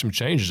got to make some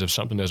changes if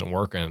something doesn't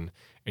work. And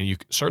you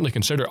certainly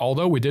consider,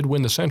 although we did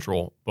win the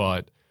Central,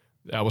 but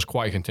that was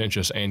quite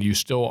contentious, and you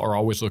still are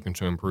always looking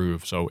to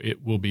improve. So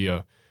it will be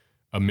a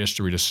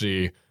mystery to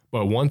see.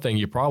 But one thing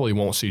you probably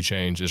won't see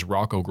change is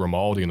Rocco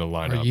Grimaldi in the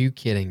lineup. Are you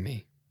kidding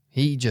me?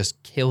 He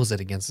just kills it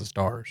against the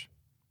Stars.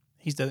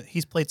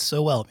 He's played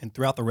so well, and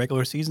throughout the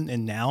regular season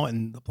and now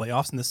in the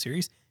playoffs in this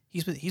series,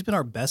 he's been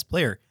our best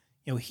player.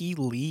 He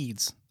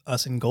leads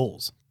us in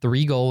goals.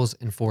 3 goals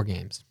in 4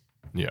 games.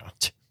 Yeah.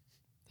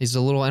 He's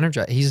a little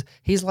energized.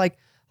 He's like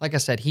I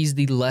said, he's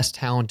the less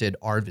talented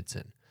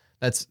Arvidsson.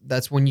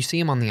 That's when you see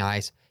him on the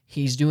ice,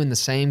 he's doing the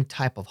same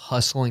type of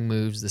hustling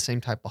moves, the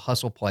same type of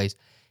hustle plays.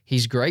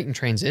 He's great in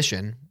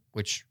transition,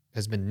 which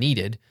has been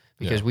needed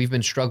because we've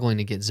been struggling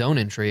to get zone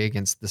entry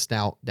against the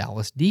stout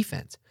Dallas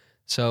defense.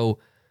 So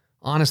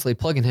honestly,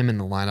 plugging him in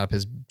the lineup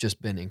has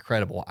just been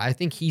incredible. I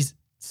think he's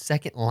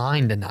second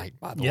line tonight,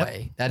 by the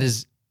way. That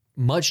is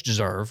much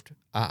deserved.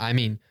 I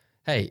mean,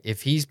 hey,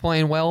 if he's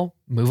playing well,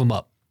 move him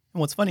up. And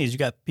what's funny is you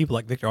got people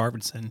like Victor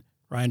Arvidsson,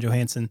 Ryan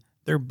Johansson.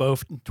 They're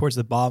both towards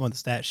the bottom of the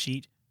stat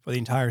sheet for the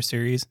entire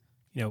series.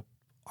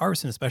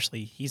 Arvidsson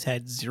especially, he's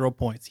had 0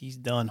 points. He's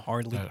done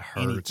hardly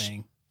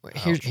anything.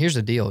 Here's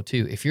the deal,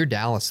 too. If you're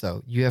Dallas,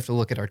 though, you have to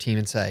look at our team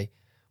and say,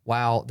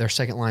 wow, their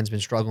second line's been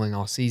struggling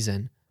all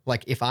season.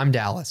 Like, if I'm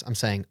Dallas, I'm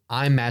saying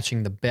I'm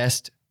matching the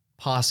best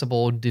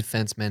possible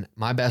defenseman,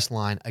 my best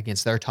line,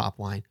 against their top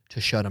line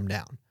to shut them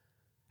down.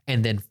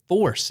 And then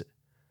force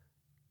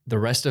the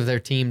rest of their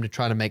team to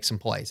try to make some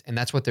plays. And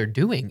that's what they're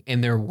doing,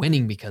 and they're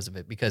winning because of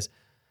it. Because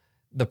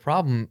the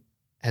problem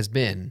has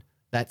been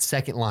that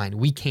second line,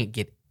 we can't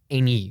get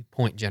any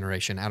point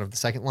generation out of the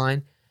second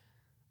line.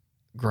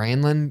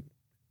 Granlund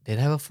did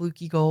have a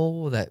fluky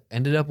goal that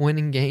ended up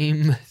winning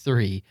game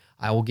 3.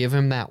 I will give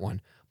him that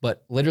one.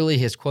 But literally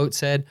his quote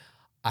said,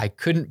 I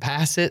couldn't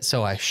pass it,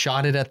 so I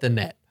shot it at the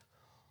net.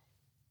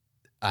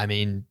 I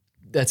mean,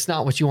 that's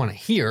not what you want to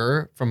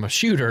hear from a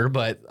shooter,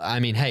 but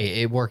I mean,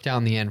 hey, it worked out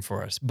in the end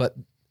for us. But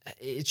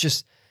it's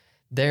just,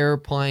 they're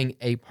playing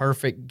a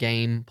perfect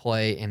game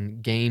play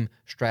and game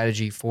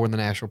strategy for the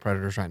Nashville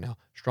Predators right now.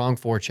 Strong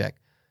forecheck.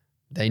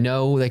 They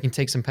know they can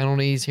take some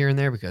penalties here and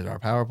there because our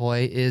power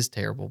play is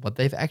terrible, but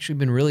they've actually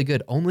been really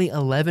good. Only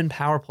 11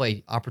 power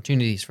play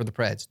opportunities for the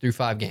Preds through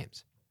 5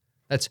 games.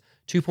 That's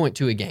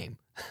 2.2 a game.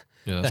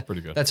 Yeah, that's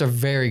pretty good. That's a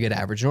very good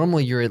average.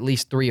 Normally, you're at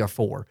least 3 or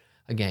 4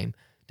 a game.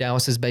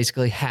 Dallas is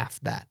basically half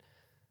that.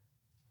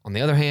 On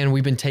the other hand,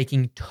 we've been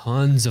taking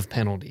tons of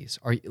penalties.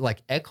 Are you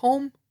like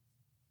Ekholm?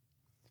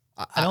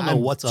 I don't know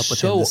what's up with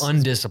so him this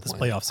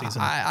undisciplined. this playoff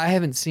season. I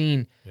haven't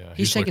seen. Yeah,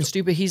 he's taking like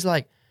stupid. He's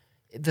like,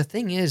 the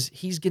thing is,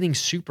 he's getting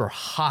super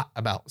hot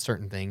about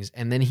certain things,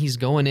 and then he's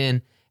going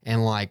in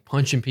and like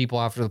punching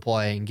people after the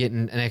play and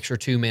getting an extra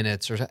 2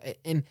 minutes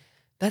and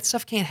that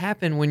stuff can't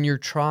happen when you're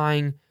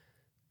trying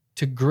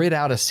to grit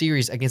out a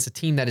series against a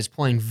team that is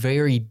playing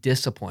very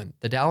disciplined.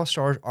 The Dallas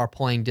Stars are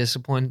playing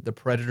disciplined. The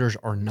Predators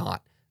are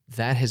not.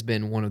 That has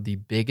been one of the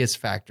biggest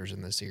factors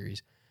in this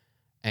series,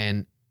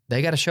 and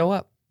they got to show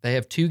up. They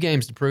have 2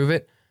 games to prove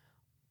it,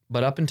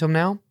 but up until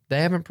now,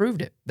 they haven't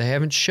proved it. They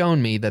haven't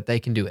shown me that they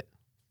can do it.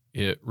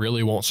 it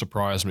really won't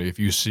surprise me if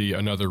you see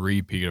another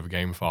repeat of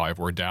Game 5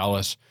 where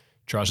Dallas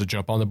tries to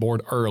jump on the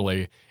board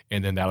early,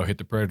 and then that'll hit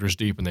the Predators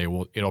deep, and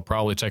it'll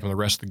probably take them the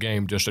rest of the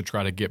game just to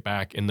try to get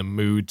back in the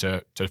mood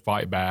to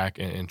fight back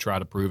and try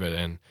to prove it.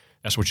 And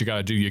that's what you got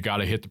to do. You got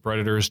to hit the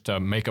Predators to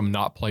make them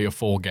not play a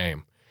full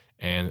game.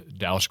 And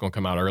Dallas is going to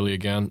come out early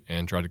again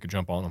and try to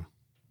jump on them.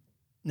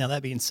 Now,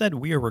 that being said,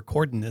 we are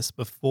recording this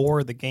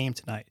before the game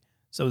tonight.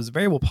 So it's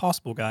very well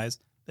possible, guys,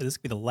 that this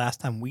could be the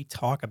last time we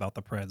talk about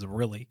the Preds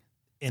really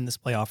in this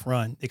playoff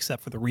run,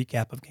 except for the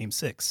recap of Game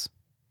 6.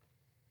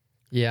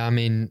 Yeah, I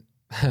mean,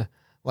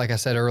 like I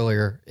said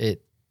earlier,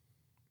 it's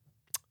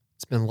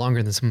been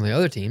longer than some of the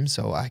other teams,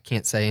 so I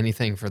can't say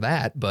anything for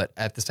that. But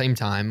at the same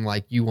time,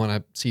 like, you want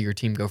to see your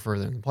team go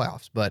further in the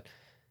playoffs. But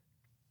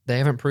they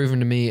haven't proven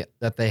to me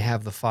that they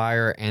have the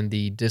fire and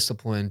the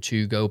discipline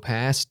to go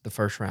past the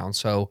first round.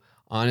 So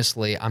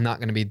honestly, I'm not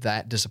going to be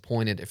that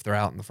disappointed if they're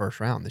out in the first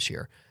round this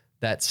year.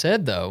 That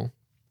said, though,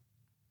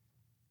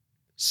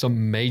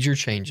 some major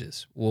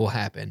changes will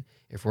happen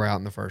if we're out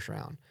in the first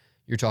round.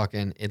 You're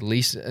talking at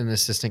least an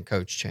assistant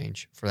coach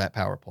change for that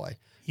power play.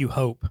 You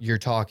hope. You're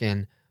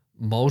talking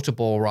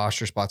multiple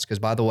roster spots because,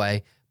 by the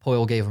way,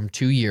 Poyle gave them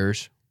 2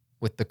 years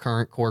with the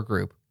current core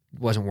group. It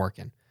wasn't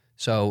working.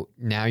 So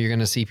now you're going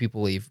to see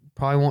people leave.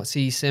 Probably won't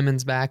see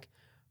Simmons back.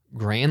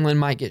 Granlund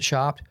might get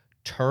shopped.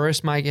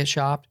 Turris might get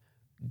shopped.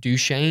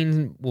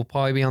 Duchesne will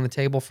probably be on the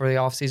table for the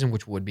offseason,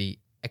 which would be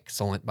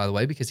excellent, by the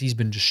way, because he's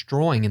been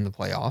destroying in the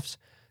playoffs.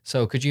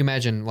 So could you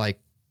imagine, like,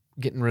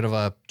 getting rid of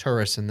a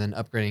Turris and then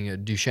upgrading a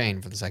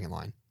Duchesne for the second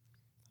line?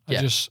 I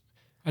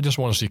just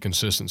want to see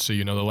consistency.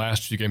 You know, the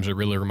last few games that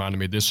really reminded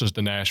me, this is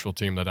the Nashville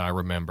team that I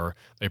remember.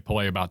 They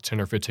play about 10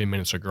 or 15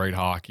 minutes of great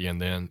hockey,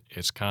 and then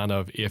it's kind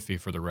of iffy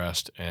for the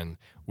rest, and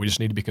we just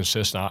need to be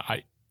consistent.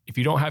 If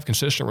you don't have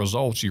consistent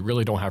results, you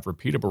really don't have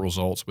repeatable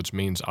results, which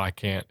means I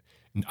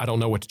don't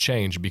know what to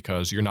change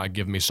because you're not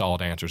giving me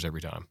solid answers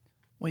every time.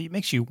 Well, it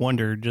makes you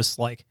wonder, just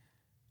like,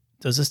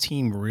 does this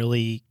team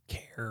really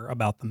care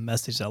about the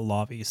message that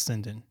Lavi is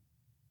sending?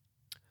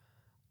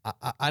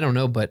 I don't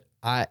know, but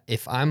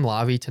if I'm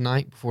Lavi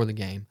tonight before the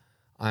game,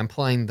 I'm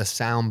playing the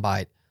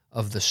soundbite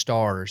of the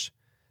Stars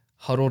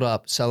huddled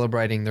up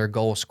celebrating their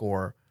goal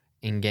scorer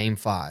in Game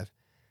 5.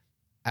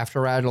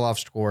 After Radulov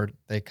scored,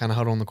 they kind of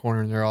huddle in the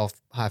corner and they're all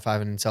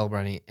high-fiving and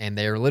celebrating, and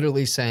they're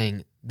literally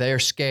saying, they're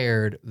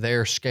scared,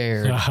 they're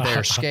scared,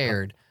 they're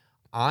scared.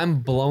 I'm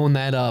blowing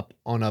that up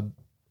on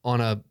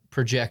a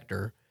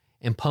projector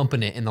and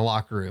pumping it in the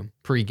locker room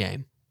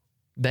pregame.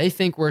 They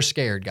think we're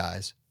scared,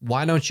 guys.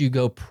 Why don't you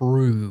go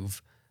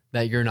prove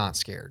that you're not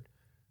scared?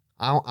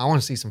 I want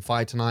to see some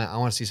fight tonight. I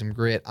want to see some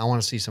grit. I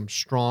want to see some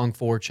strong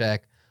forecheck.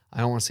 I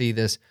don't want to see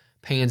this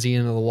pansy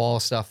into the wall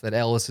stuff that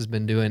Ellis has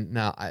been doing.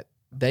 Now,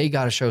 they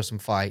got to show some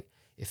fight.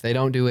 If they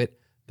don't do it,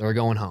 they're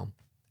going home.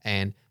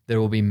 And there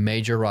will be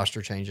major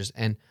roster changes.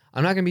 And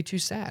I'm not going to be too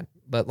sad.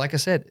 But like I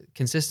said,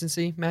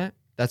 consistency, Matt,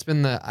 that's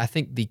been I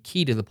think the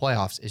key to the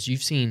playoffs is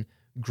you've seen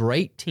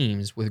great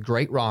teams with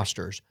great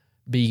rosters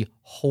be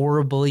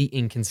horribly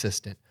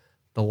inconsistent.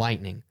 The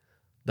Lightning,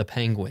 the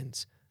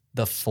Penguins,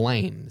 the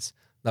Flames,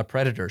 the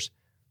Predators.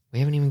 We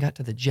haven't even got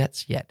to the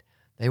Jets yet.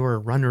 They were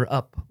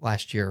runner-up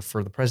last year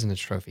for the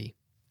President's Trophy.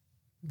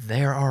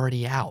 They're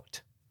already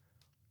out.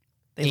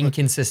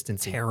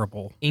 Inconsistency.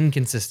 Terrible.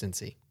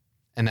 Inconsistency.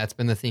 And that's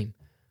been the theme.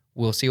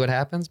 We'll see what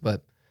happens,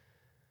 but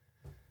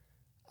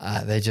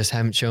they just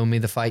haven't shown me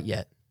the fight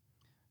yet.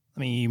 I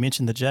mean, you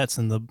mentioned the Jets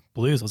and the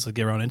Blues. Let's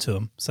get right into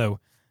them. So,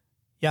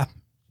 yeah,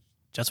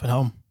 Jets went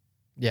home.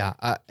 Yeah,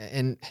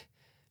 and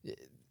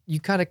you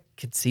kind of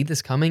could see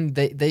this coming.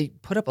 They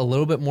put up a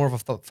little bit more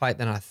of a fight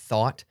than I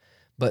thought,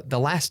 but the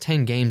last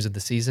 10 games of the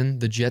season,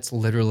 the Jets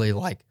literally,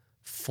 like,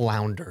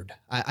 floundered.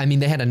 I mean,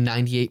 they had a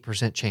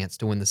 98% chance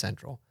to win the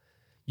Central.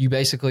 You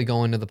basically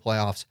go into the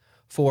playoffs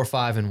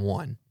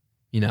 4-5-1,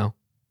 you know?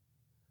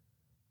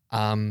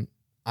 I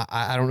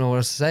don't know what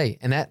else to say.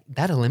 And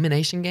that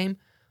elimination game,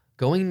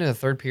 going into the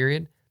third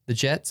period, the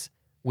Jets,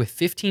 with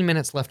 15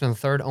 minutes left in the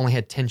third, only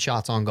had 10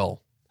 shots on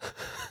goal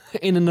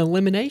in an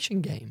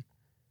elimination game.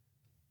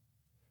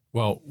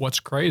 Well, what's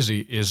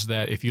crazy is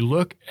that if you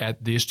look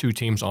at these two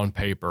teams on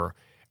paper,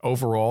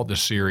 overall, the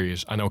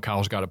series, I know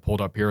Kyle's got it pulled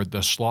up here,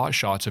 the slot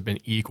shots have been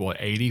equal,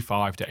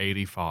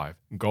 85-85.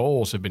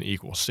 Goals have been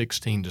equal,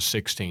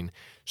 16-16.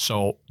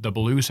 So the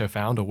Blues have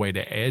found a way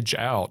to edge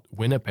out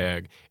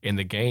Winnipeg in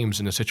the games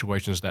and the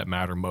situations that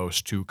matter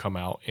most to come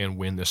out and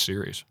win this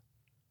series.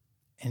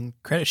 And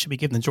credit should be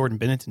given to Jordan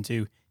Binnington,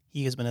 too.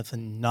 He has been a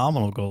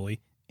phenomenal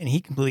goalie, and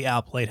he completely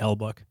outplayed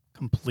Hellbuck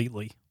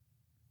completely.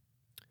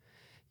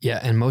 Yeah,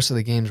 and most of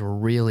the games were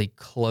really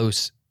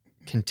close,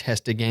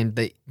 contested games.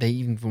 They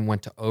even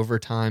went to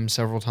overtime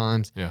several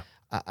times. Yeah.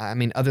 I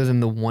mean, other than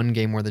the one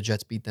game where the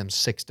Jets beat them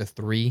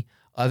 6-3,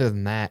 other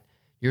than that,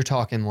 you're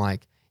talking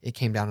like it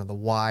came down to the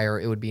wire.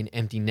 It would be an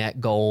empty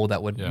net goal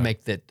that would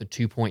make the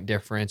 2-point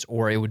difference,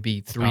 or it would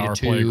be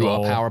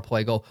 3-2, a power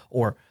play goal,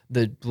 or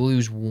the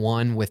Blues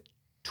won with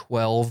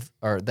 12,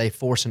 or they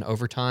force an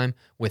overtime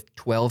with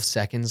 12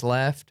 seconds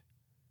left.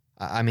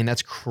 I mean,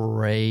 that's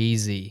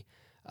crazy.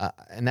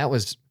 And that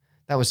was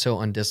that was so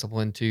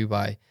undisciplined too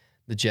by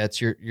the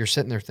Jets. You're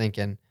sitting there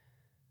thinking,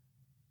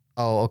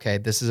 oh, okay,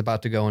 this is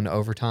about to go into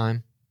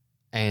overtime.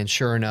 And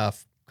sure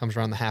enough, comes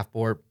around the half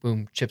board,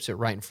 boom, chips it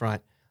right in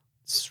front,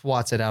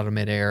 swats it out of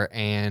midair,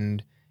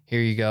 and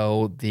here you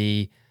go.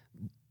 The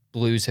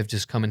Blues have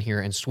just come in here,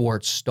 and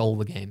Schwartz stole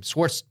the game.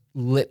 Schwartz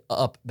lit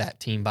up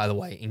that team, by the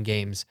way, in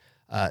games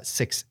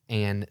 6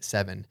 and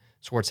 7.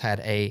 Schwartz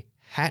had a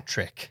hat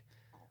trick.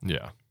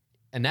 Yeah.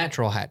 A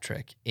natural hat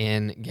trick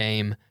in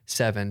game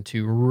 7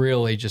 to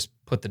really just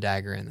put the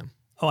dagger in them.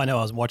 Oh, I know.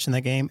 I was watching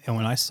that game, and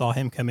when I saw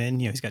him come in,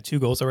 he's got 2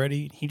 goals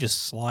already. He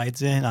just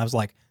slides in. I was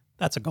like,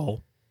 that's a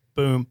goal.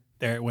 Boom.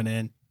 There it went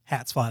in.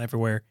 Hats flying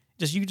everywhere.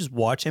 You just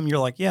watch him. You're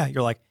like,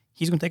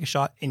 he's going to take a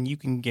shot, and you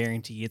can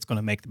guarantee it's going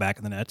to make the back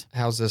of the net.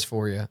 How's this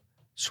for you?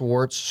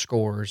 Schwartz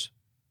scores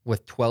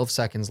with 12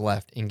 seconds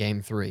left in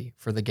game 3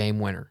 for the game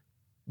winner.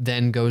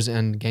 Then goes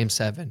in game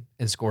 7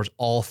 and scores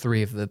all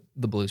 3 of the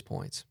Blues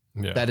points.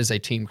 Yeah. That is a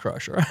team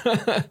crusher.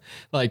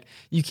 Like,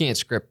 you can't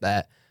script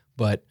that,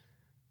 but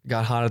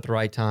got hot at the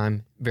right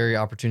time. Very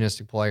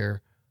opportunistic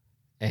player.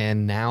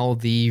 And now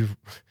the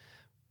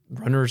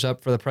runners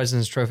up for the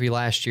President's Trophy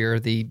last year,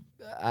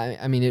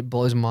 I mean, it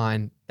blows my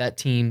mind. That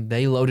team,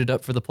 they loaded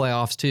up for the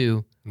playoffs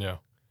too. Yeah.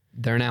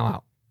 They're now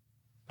out,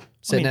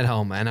 sitting at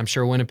home. And I'm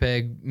sure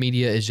Winnipeg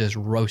media is just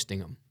roasting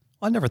them.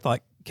 Well, I never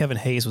thought Kevin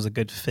Hayes was a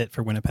good fit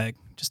for Winnipeg.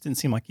 Just didn't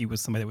seem like he was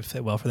somebody that would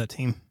fit well for that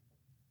team.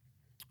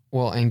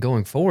 Well, and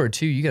going forward,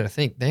 too, you got to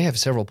think they have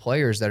several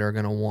players that are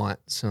going to want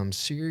some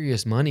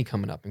serious money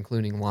coming up,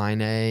 including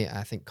Line A.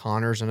 I think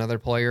Connor's another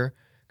player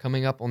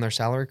coming up on their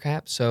salary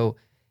cap. So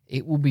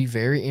it will be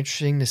very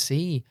interesting to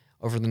see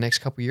over the next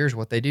couple of years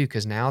what they do,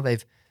 because now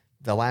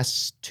the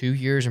last 2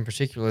 years in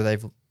particular,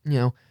 they've,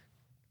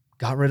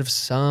 got rid of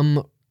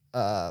some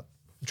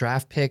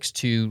draft picks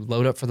to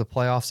load up for the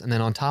playoffs. And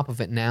then on top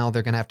of it, now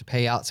they're going to have to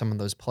pay out some of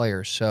those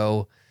players.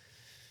 So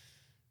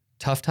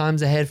tough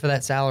times ahead for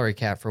that salary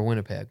cap for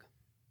Winnipeg.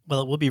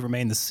 Well, it will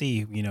remain to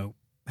see,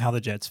 how the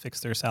Jets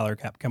fix their salary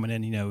cap coming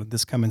in.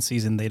 This coming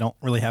season, they don't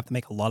really have to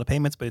make a lot of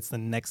payments, but it's the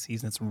next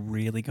season that's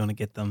really going to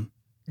get them.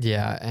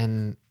 Yeah,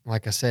 and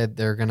like I said,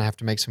 they're going to have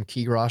to make some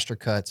key roster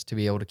cuts to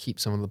be able to keep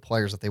some of the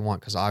players that they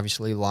want, because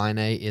obviously Line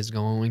A is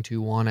going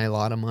to want a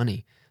lot of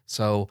money.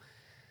 So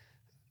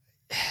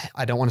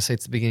I don't want to say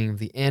it's the beginning of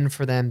the end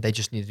for them. They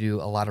just need to do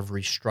a lot of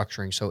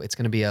restructuring. So it's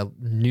going to be a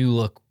new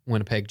look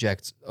Winnipeg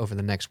Jets over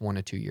the next 1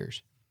 to 2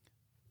 years.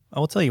 I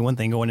will tell you one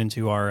thing going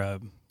into our,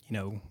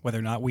 whether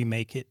or not we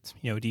make it,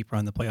 deeper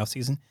in the playoff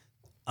season.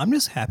 I'm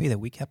just happy that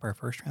we kept our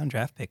first round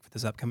draft pick for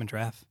this upcoming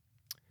draft.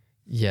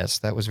 Yes,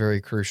 that was very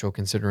crucial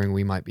considering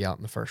we might be out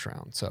in the first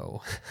round.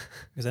 So,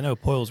 because I know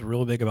Poyle's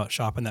real big about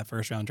shopping that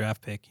first round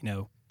draft pick.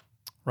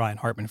 Ryan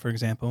Hartman, for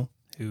example,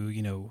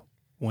 who,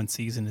 one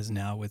season is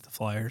now with the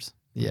Flyers.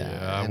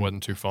 Yeah, I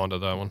wasn't too fond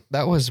of that one.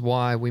 That was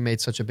why we made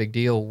such a big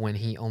deal when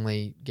he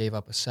only gave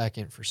up a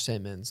second for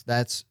Simmons.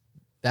 That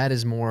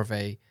is more of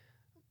a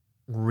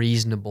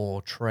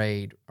reasonable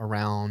trade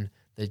around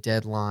the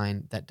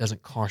deadline that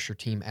doesn't cost your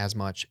team as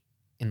much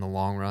in the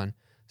long run.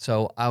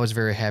 So I was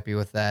very happy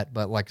with that.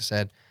 But like I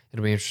said,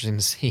 it'll be interesting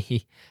to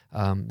see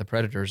the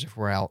Predators if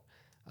we're out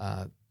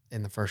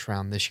in the first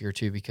round this year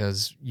too,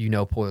 because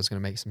Poyle's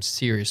going to make some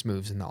serious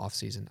moves in the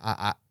offseason.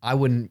 I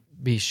would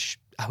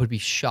be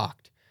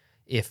shocked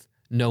if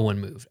no one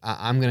moved.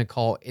 I'm going to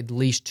call at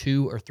least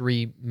 2 or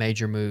 3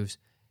 major moves,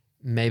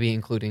 maybe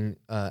including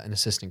an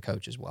assistant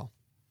coach as well.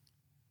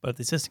 But if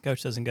the assistant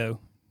coach doesn't go,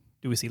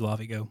 do we see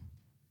Lavi go?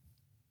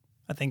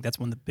 I think that's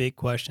one of the big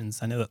questions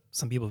I know that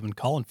some people have been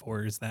calling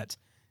for, is that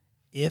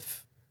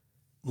if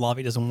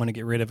Lavi doesn't want to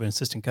get rid of an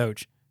assistant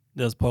coach,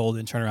 does Poyle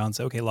then turn around and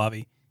say, okay,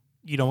 Lavi,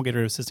 you don't get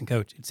rid of assistant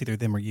coach. It's either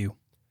them or you.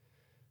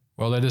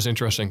 Well, that is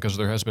interesting because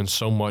there has been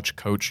so much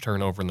coach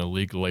turnover in the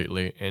league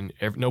lately, and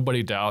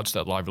nobody doubts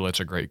that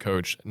Laviolette's a great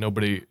coach.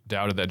 Nobody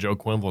doubted that Joe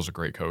Quenneville's a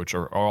great coach,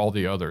 or all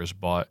the others,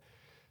 but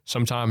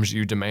sometimes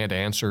you demand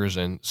answers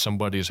and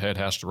somebody's head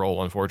has to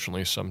roll,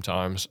 unfortunately,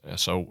 sometimes.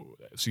 So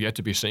it's yet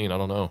to be seen. I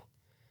don't know.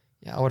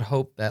 Yeah, I would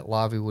hope that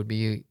Lavi would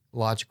be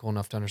logical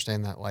enough to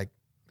understand that, like,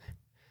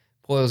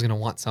 Poyle's going to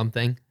want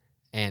something,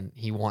 and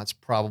he wants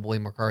probably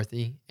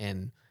McCarthy,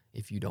 and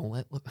if you don't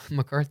let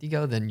McCarthy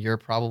go, then you're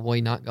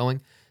probably not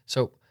going.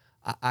 So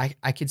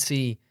I could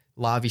see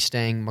Lavi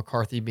staying,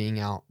 McCarthy being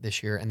out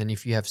this year, and then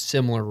if you have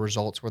similar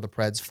results where the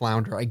Preds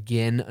flounder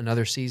again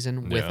another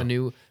season with a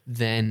new,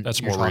 then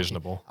that's more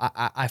reasonable.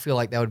 I feel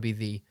like that would be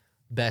the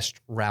best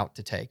route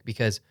to take,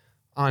 because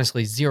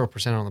honestly,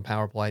 0% on the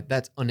power play,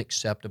 that's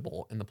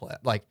unacceptable in the play.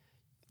 Like,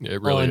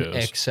 it really is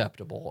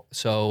unacceptable.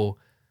 So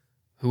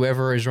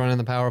whoever is running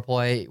the power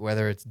play,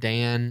 whether it's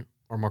Dan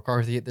or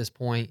McCarthy at this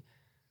point,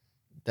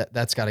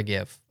 that's got to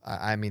give.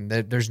 I mean,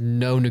 there's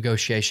no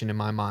negotiation in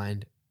my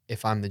mind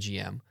if I'm the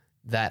GM.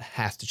 That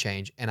has to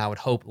change, and I would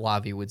hope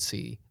Lavi would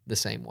see the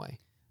same way.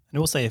 And I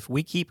will say, if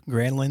we keep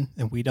Granlund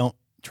and we don't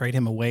trade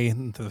him away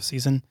into the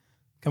season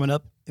coming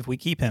up, if we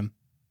keep him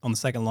on the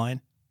second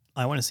line,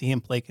 I want to see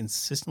him play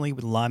consistently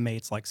with line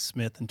mates like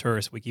Smith and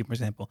Turris. We keep, for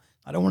example.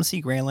 I don't want to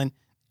see Granlund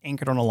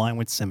anchored on a line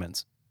with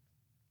Simmons.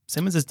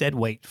 Simmons is dead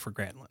weight for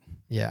Grantland.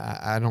 Yeah,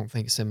 I don't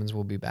think Simmons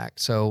will be back.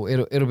 So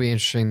it'll be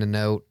interesting to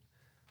note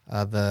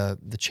the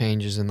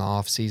changes in the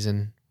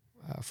offseason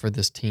for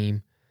this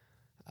team.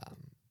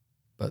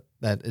 But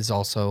that is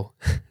also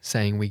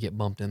saying we get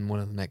bumped in one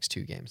of the next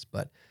 2 games.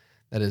 But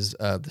that is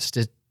the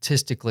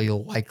statistically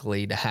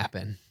likely to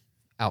happen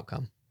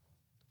outcome.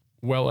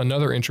 Well,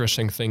 another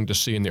interesting thing to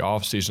see in the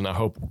offseason, I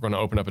hope we're going to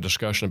open up a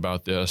discussion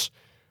about this.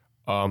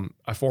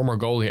 A former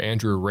goalie,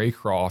 Andrew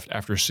Raycroft,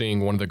 after seeing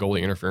one of the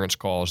goalie interference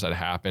calls that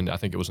happened, I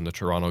think it was in the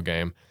Toronto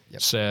game,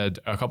 said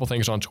a couple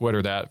things on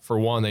Twitter that, for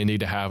one, they need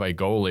to have a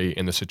goalie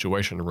in the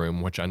situation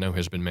room, which I know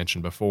has been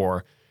mentioned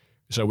before.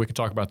 So we can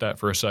talk about that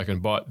for a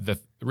second. But the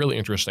really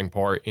interesting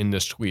part in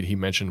this tweet he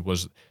mentioned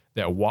was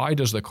that why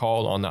does the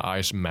call on the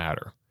ice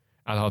matter?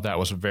 I thought that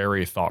was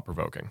very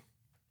thought-provoking.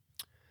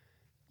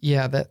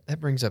 Yeah, that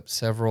brings up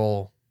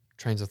several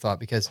trains of thought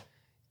because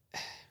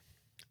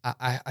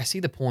I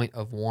see the point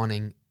of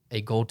wanting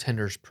a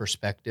goaltender's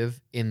perspective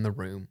in the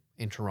room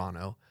in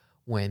Toronto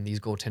when these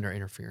goaltender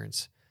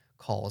interference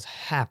calls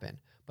happen.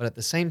 But at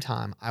the same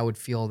time, I would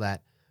feel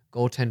that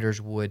goaltenders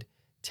would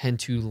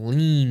tend to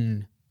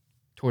lean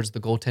towards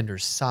the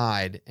goaltender's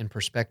side and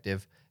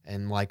perspective,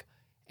 and like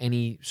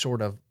any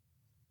sort of,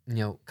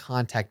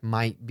 contact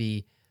might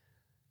be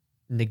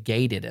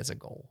negated as a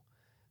goal.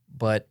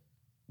 But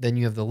then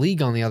you have the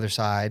league on the other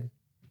side,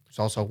 who's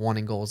also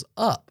wanting goals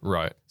up.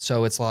 Right.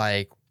 So it's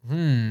like,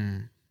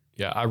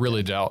 Yeah, I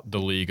really doubt the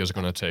league is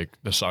going to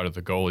take the side of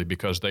the goalie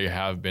because they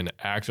have been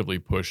actively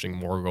pushing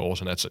more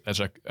goals, and that's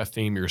a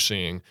theme you're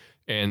seeing.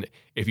 And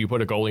if you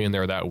put a goalie in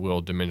there, that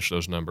will diminish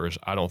those numbers.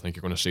 I don't think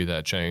you're going to see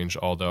that change,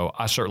 although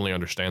I certainly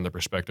understand the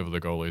perspective of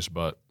the goalies.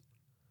 But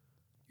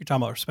You're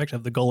talking about perspective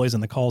of the goalies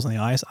and the calls on the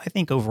ice. I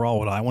think overall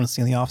what I want to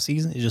see in the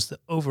offseason is just the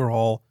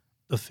overall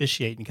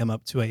officiating come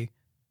up to a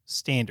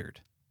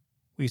standard.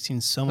 We've seen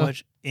so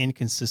much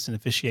inconsistent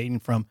officiating,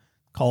 from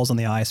calls on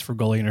the ice for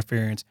goalie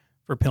interference,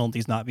 for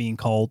penalties not being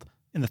called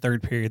in the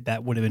third period.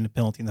 That would have been a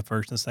penalty in the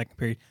first and the second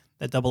period.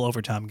 That double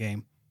overtime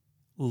game.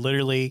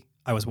 Literally,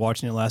 I was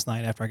watching it last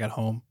night after I got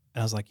home,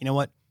 and I was like, you know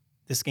what?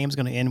 This game's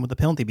going to end with a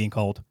penalty being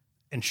called.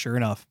 And sure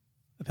enough,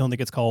 the penalty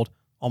gets called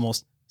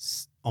almost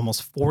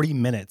 40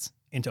 minutes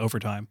into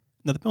overtime.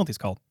 No, the penalty's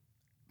called.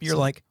 You're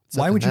like,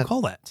 why would you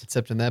call that?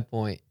 Except in that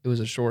point, it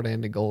was a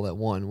short-handed goal that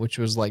won, which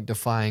was like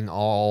defying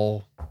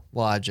all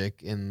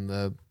logic in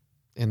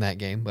that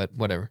game, but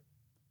whatever.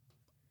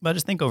 But I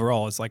just think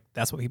overall, it's like,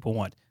 that's what people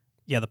want.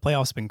 Yeah, the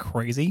playoffs have been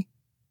crazy,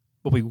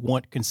 but we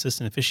want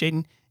consistent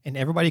officiating, and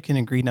everybody can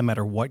agree no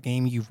matter what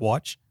game you've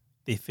watched,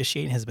 the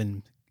officiating has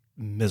been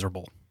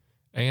miserable.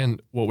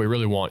 And what we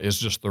really want is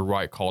just the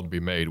right call to be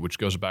made, which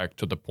goes back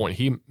to the point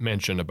he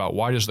mentioned about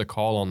why does the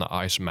call on the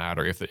ice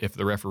matter if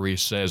the referee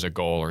says a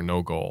goal or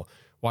no goal?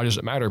 Why does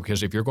it matter?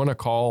 Because if you're going to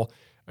call,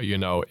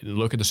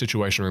 look at the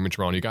situation room in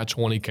Toronto, you got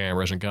 20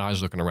 cameras and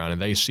guys looking around,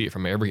 and they see it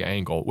from every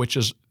angle, which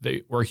is,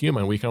 we're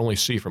human. We can only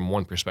see from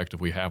one perspective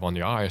we have on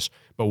the ice.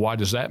 But why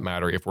does that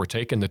matter if we're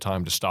taking the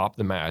time to stop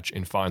the match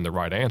and find the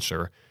right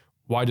answer?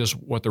 Why does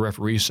what the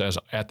referee says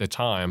at the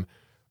time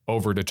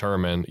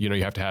overdetermine,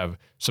 you have to have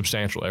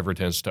substantial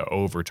evidence to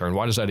overturn?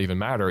 Why does that even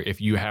matter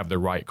if you have the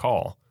right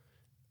call?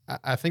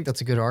 I think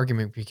that's a good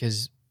argument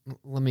because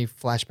let me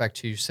flash back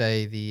to,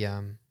 say, the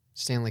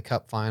Stanley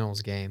Cup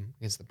Finals game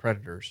against the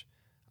Predators.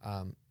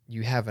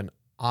 You have an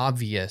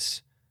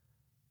obvious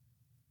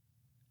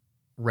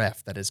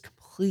ref that is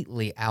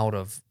completely out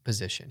of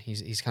position.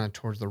 He's kind of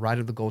towards the right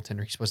of the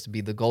goaltender. He's supposed to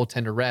be the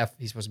goaltender ref.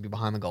 He's supposed to be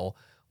behind the goal.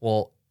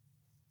 Well,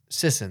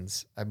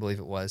 Sissons, I believe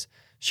it was,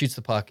 shoots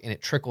the puck and it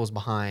trickles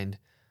behind.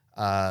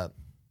 At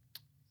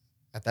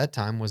that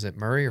time, was it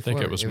Murray or I think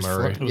Fleury? it was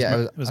Murray. I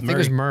think it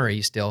was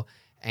Murray still.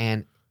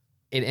 And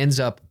it ends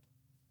up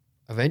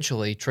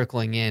eventually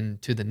trickling in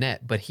to the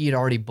net, but he had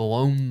already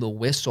blown the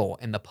whistle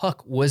and the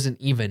puck wasn't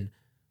even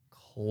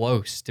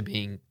close to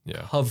being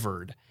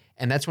covered.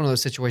 And that's one of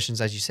those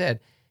situations, as you said,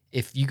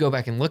 if you go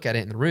back and look at it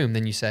in the room,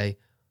 then you say,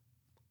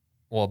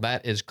 well,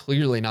 that is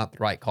clearly not the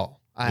right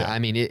call. I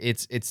mean,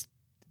 it's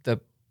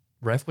the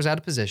ref was out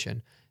of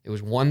position. It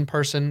was one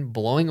person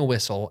blowing a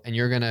whistle, and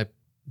you're going to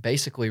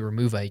basically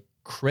remove a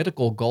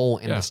critical goal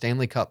in the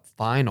Stanley Cup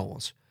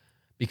Finals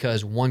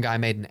because one guy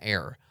made an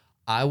error.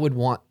 I would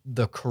want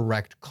the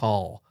correct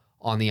call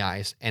on the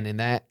ice, and in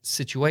that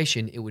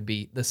situation, it would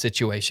be the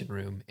Situation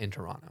Room in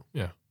Toronto.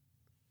 Yeah.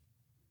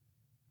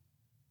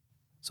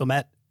 So,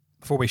 Matt,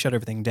 before we shut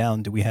everything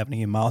down, do we have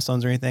any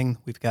milestones or anything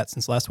we've got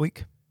since last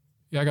week?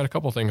 Yeah, I got a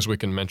couple things we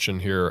can mention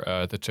here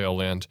at the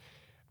tail end.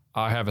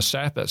 I have a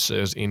stat that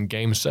says in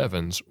Game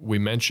 7s, we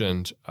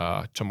mentioned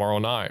tomorrow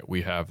night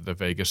we have the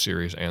Vegas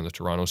series and the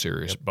Toronto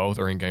series. Yep. Both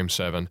are in Game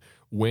 7.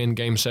 When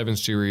Game 7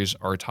 series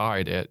are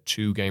tied at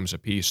 2 games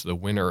apiece, the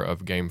winner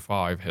of Game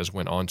 5 has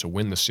went on to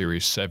win the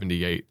series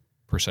 78%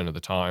 of the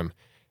time,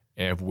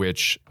 of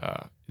which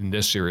in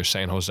this series,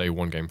 San Jose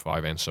won Game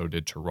 5 and so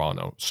did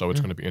Toronto. So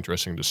it's going to be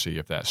interesting to see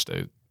if that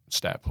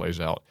stat plays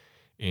out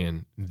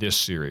in this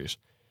series.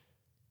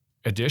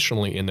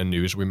 Additionally, in the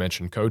news, we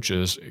mentioned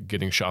coaches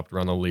getting shopped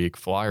around the league.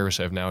 Flyers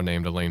have now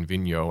named Alain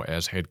Vigneault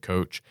as head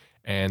coach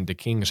And the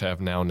Kings have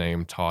now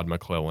named Todd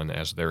McClellan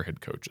as their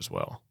head coach as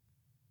well.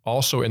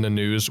 Also in the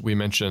news, we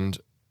mentioned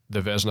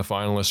the Vezina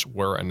finalists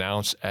were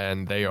announced,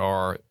 and they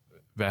are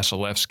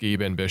Vasilevsky,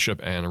 Ben Bishop,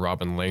 and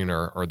Robin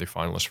Lehner are the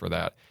finalists for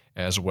that,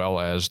 as well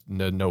as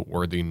the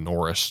noteworthy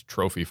Norris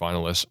Trophy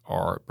finalists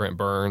are Brent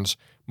Burns,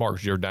 Mark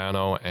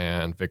Giordano,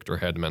 and Victor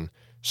Hedman.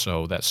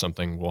 So that's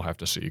something we'll have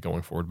to see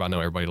going forward. But I know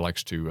everybody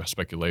likes to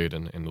speculate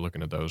and look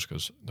into those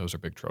because those are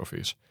big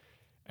trophies.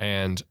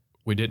 And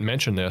we didn't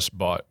mention this,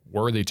 but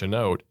worthy to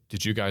note,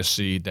 did you guys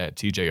see that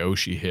TJ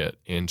Oshie hit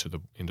into the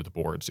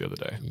boards the other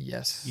day?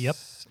 Yes. Yep.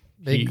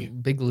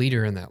 Big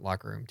leader in that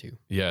locker room too.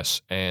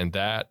 Yes, and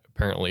that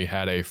apparently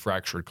had a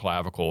fractured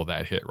clavicle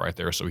that hit right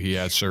there. So he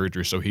had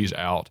surgery, so he's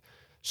out.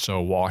 So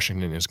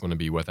Washington is going to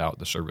be without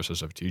the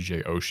services of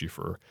TJ Oshie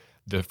for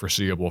the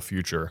foreseeable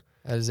future.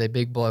 That is a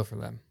big blow for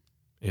them.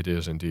 It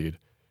is indeed.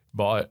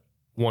 But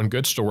one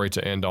good story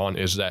to end on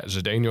is that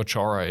Zdeno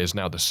Chara is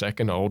now the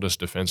second oldest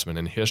defenseman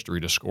in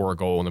history to score a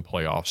goal in the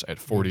playoffs at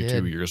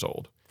 42 years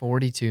old.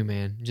 42,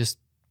 man. Just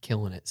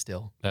killing it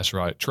still. That's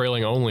right.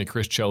 Trailing only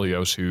Chris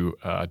Chelios, who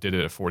did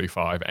it at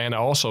 45. And I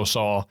also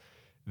saw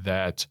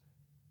that,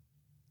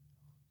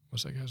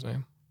 what's that guy's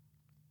name?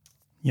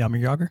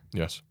 Jaromir Jagr?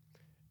 Yes.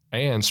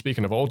 And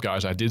speaking of old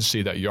guys, I did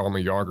see that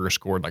Jaromir Jagr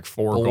scored like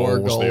four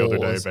goals the other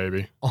day,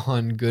 baby.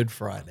 On Good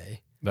Friday.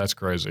 That's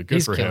crazy.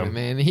 Good for him. It,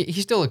 man. He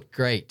still looked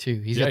great,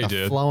 too. He's got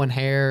the flowing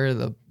hair,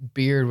 the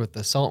beard with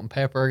the salt and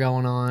pepper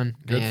going on.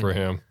 Good for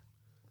him.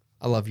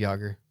 I love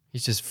Jagr.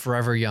 He's just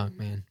forever young,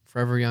 man.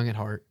 Forever young at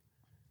heart.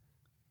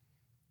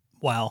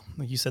 Wow.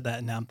 You said that,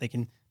 and now I'm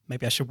thinking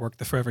maybe I should work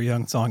the Forever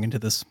Young song into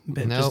this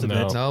bit Nope. just a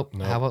bit. Nope.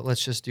 How about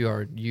let's just do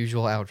our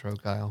usual outro,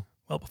 Kyle?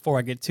 Well, before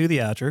I get to the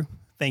outro,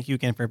 thank you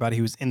again for everybody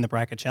who's in the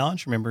bracket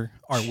challenge. Remember,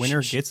 our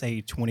winner gets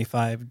a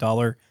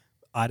 $25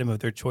 item of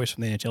their choice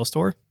from the NHL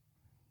store.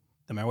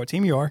 No matter what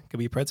team you are, could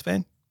be a Preds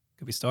fan,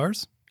 could be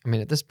Stars. I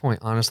mean, at this point,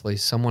 honestly,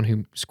 someone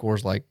who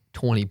scores like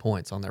 20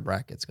 points on their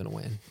bracket's going to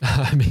win.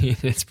 I mean,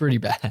 it's pretty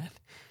bad.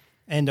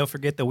 And don't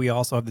forget that we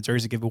also have the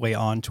jersey giveaway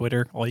on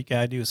Twitter. All you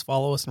got to do is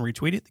follow us and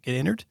retweet it to get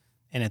entered.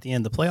 And at the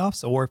end of the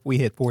playoffs, or if we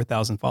hit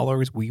 4,000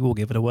 followers, we will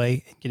give it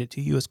away and get it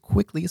to you as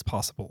quickly as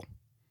possible.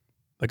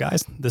 But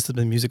guys, this has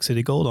been Music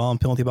City Gold on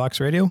Penalty Box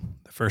Radio.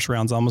 The first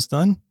round's almost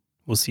done.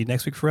 We'll see you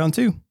next week for round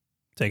 2.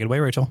 Take it away,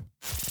 Rachel.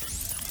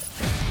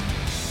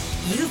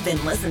 You've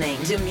been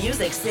listening to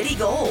Music City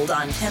Gold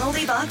on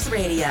Penalty Box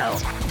Radio,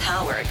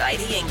 powered by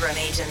the Ingram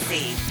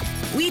Agency.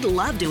 We'd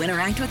love to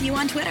interact with you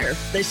on Twitter.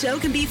 The show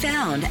can be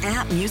found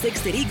at Music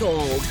City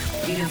Gold.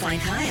 You can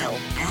find Kyle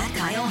at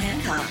Kyle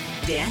Hancock,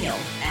 Daniel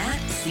at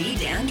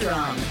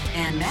CDanDrum,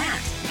 and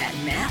Matt at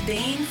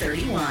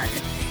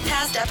MattBain31.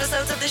 Past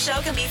episodes of the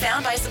show can be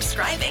found by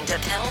subscribing to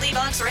Penalty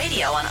Box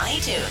Radio on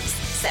iTunes,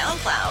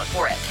 SoundCloud,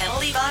 or at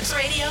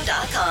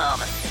PenaltyBoxRadio.com.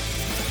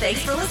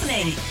 Thanks for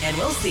listening, and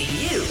we'll see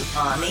you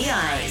on the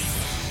ice.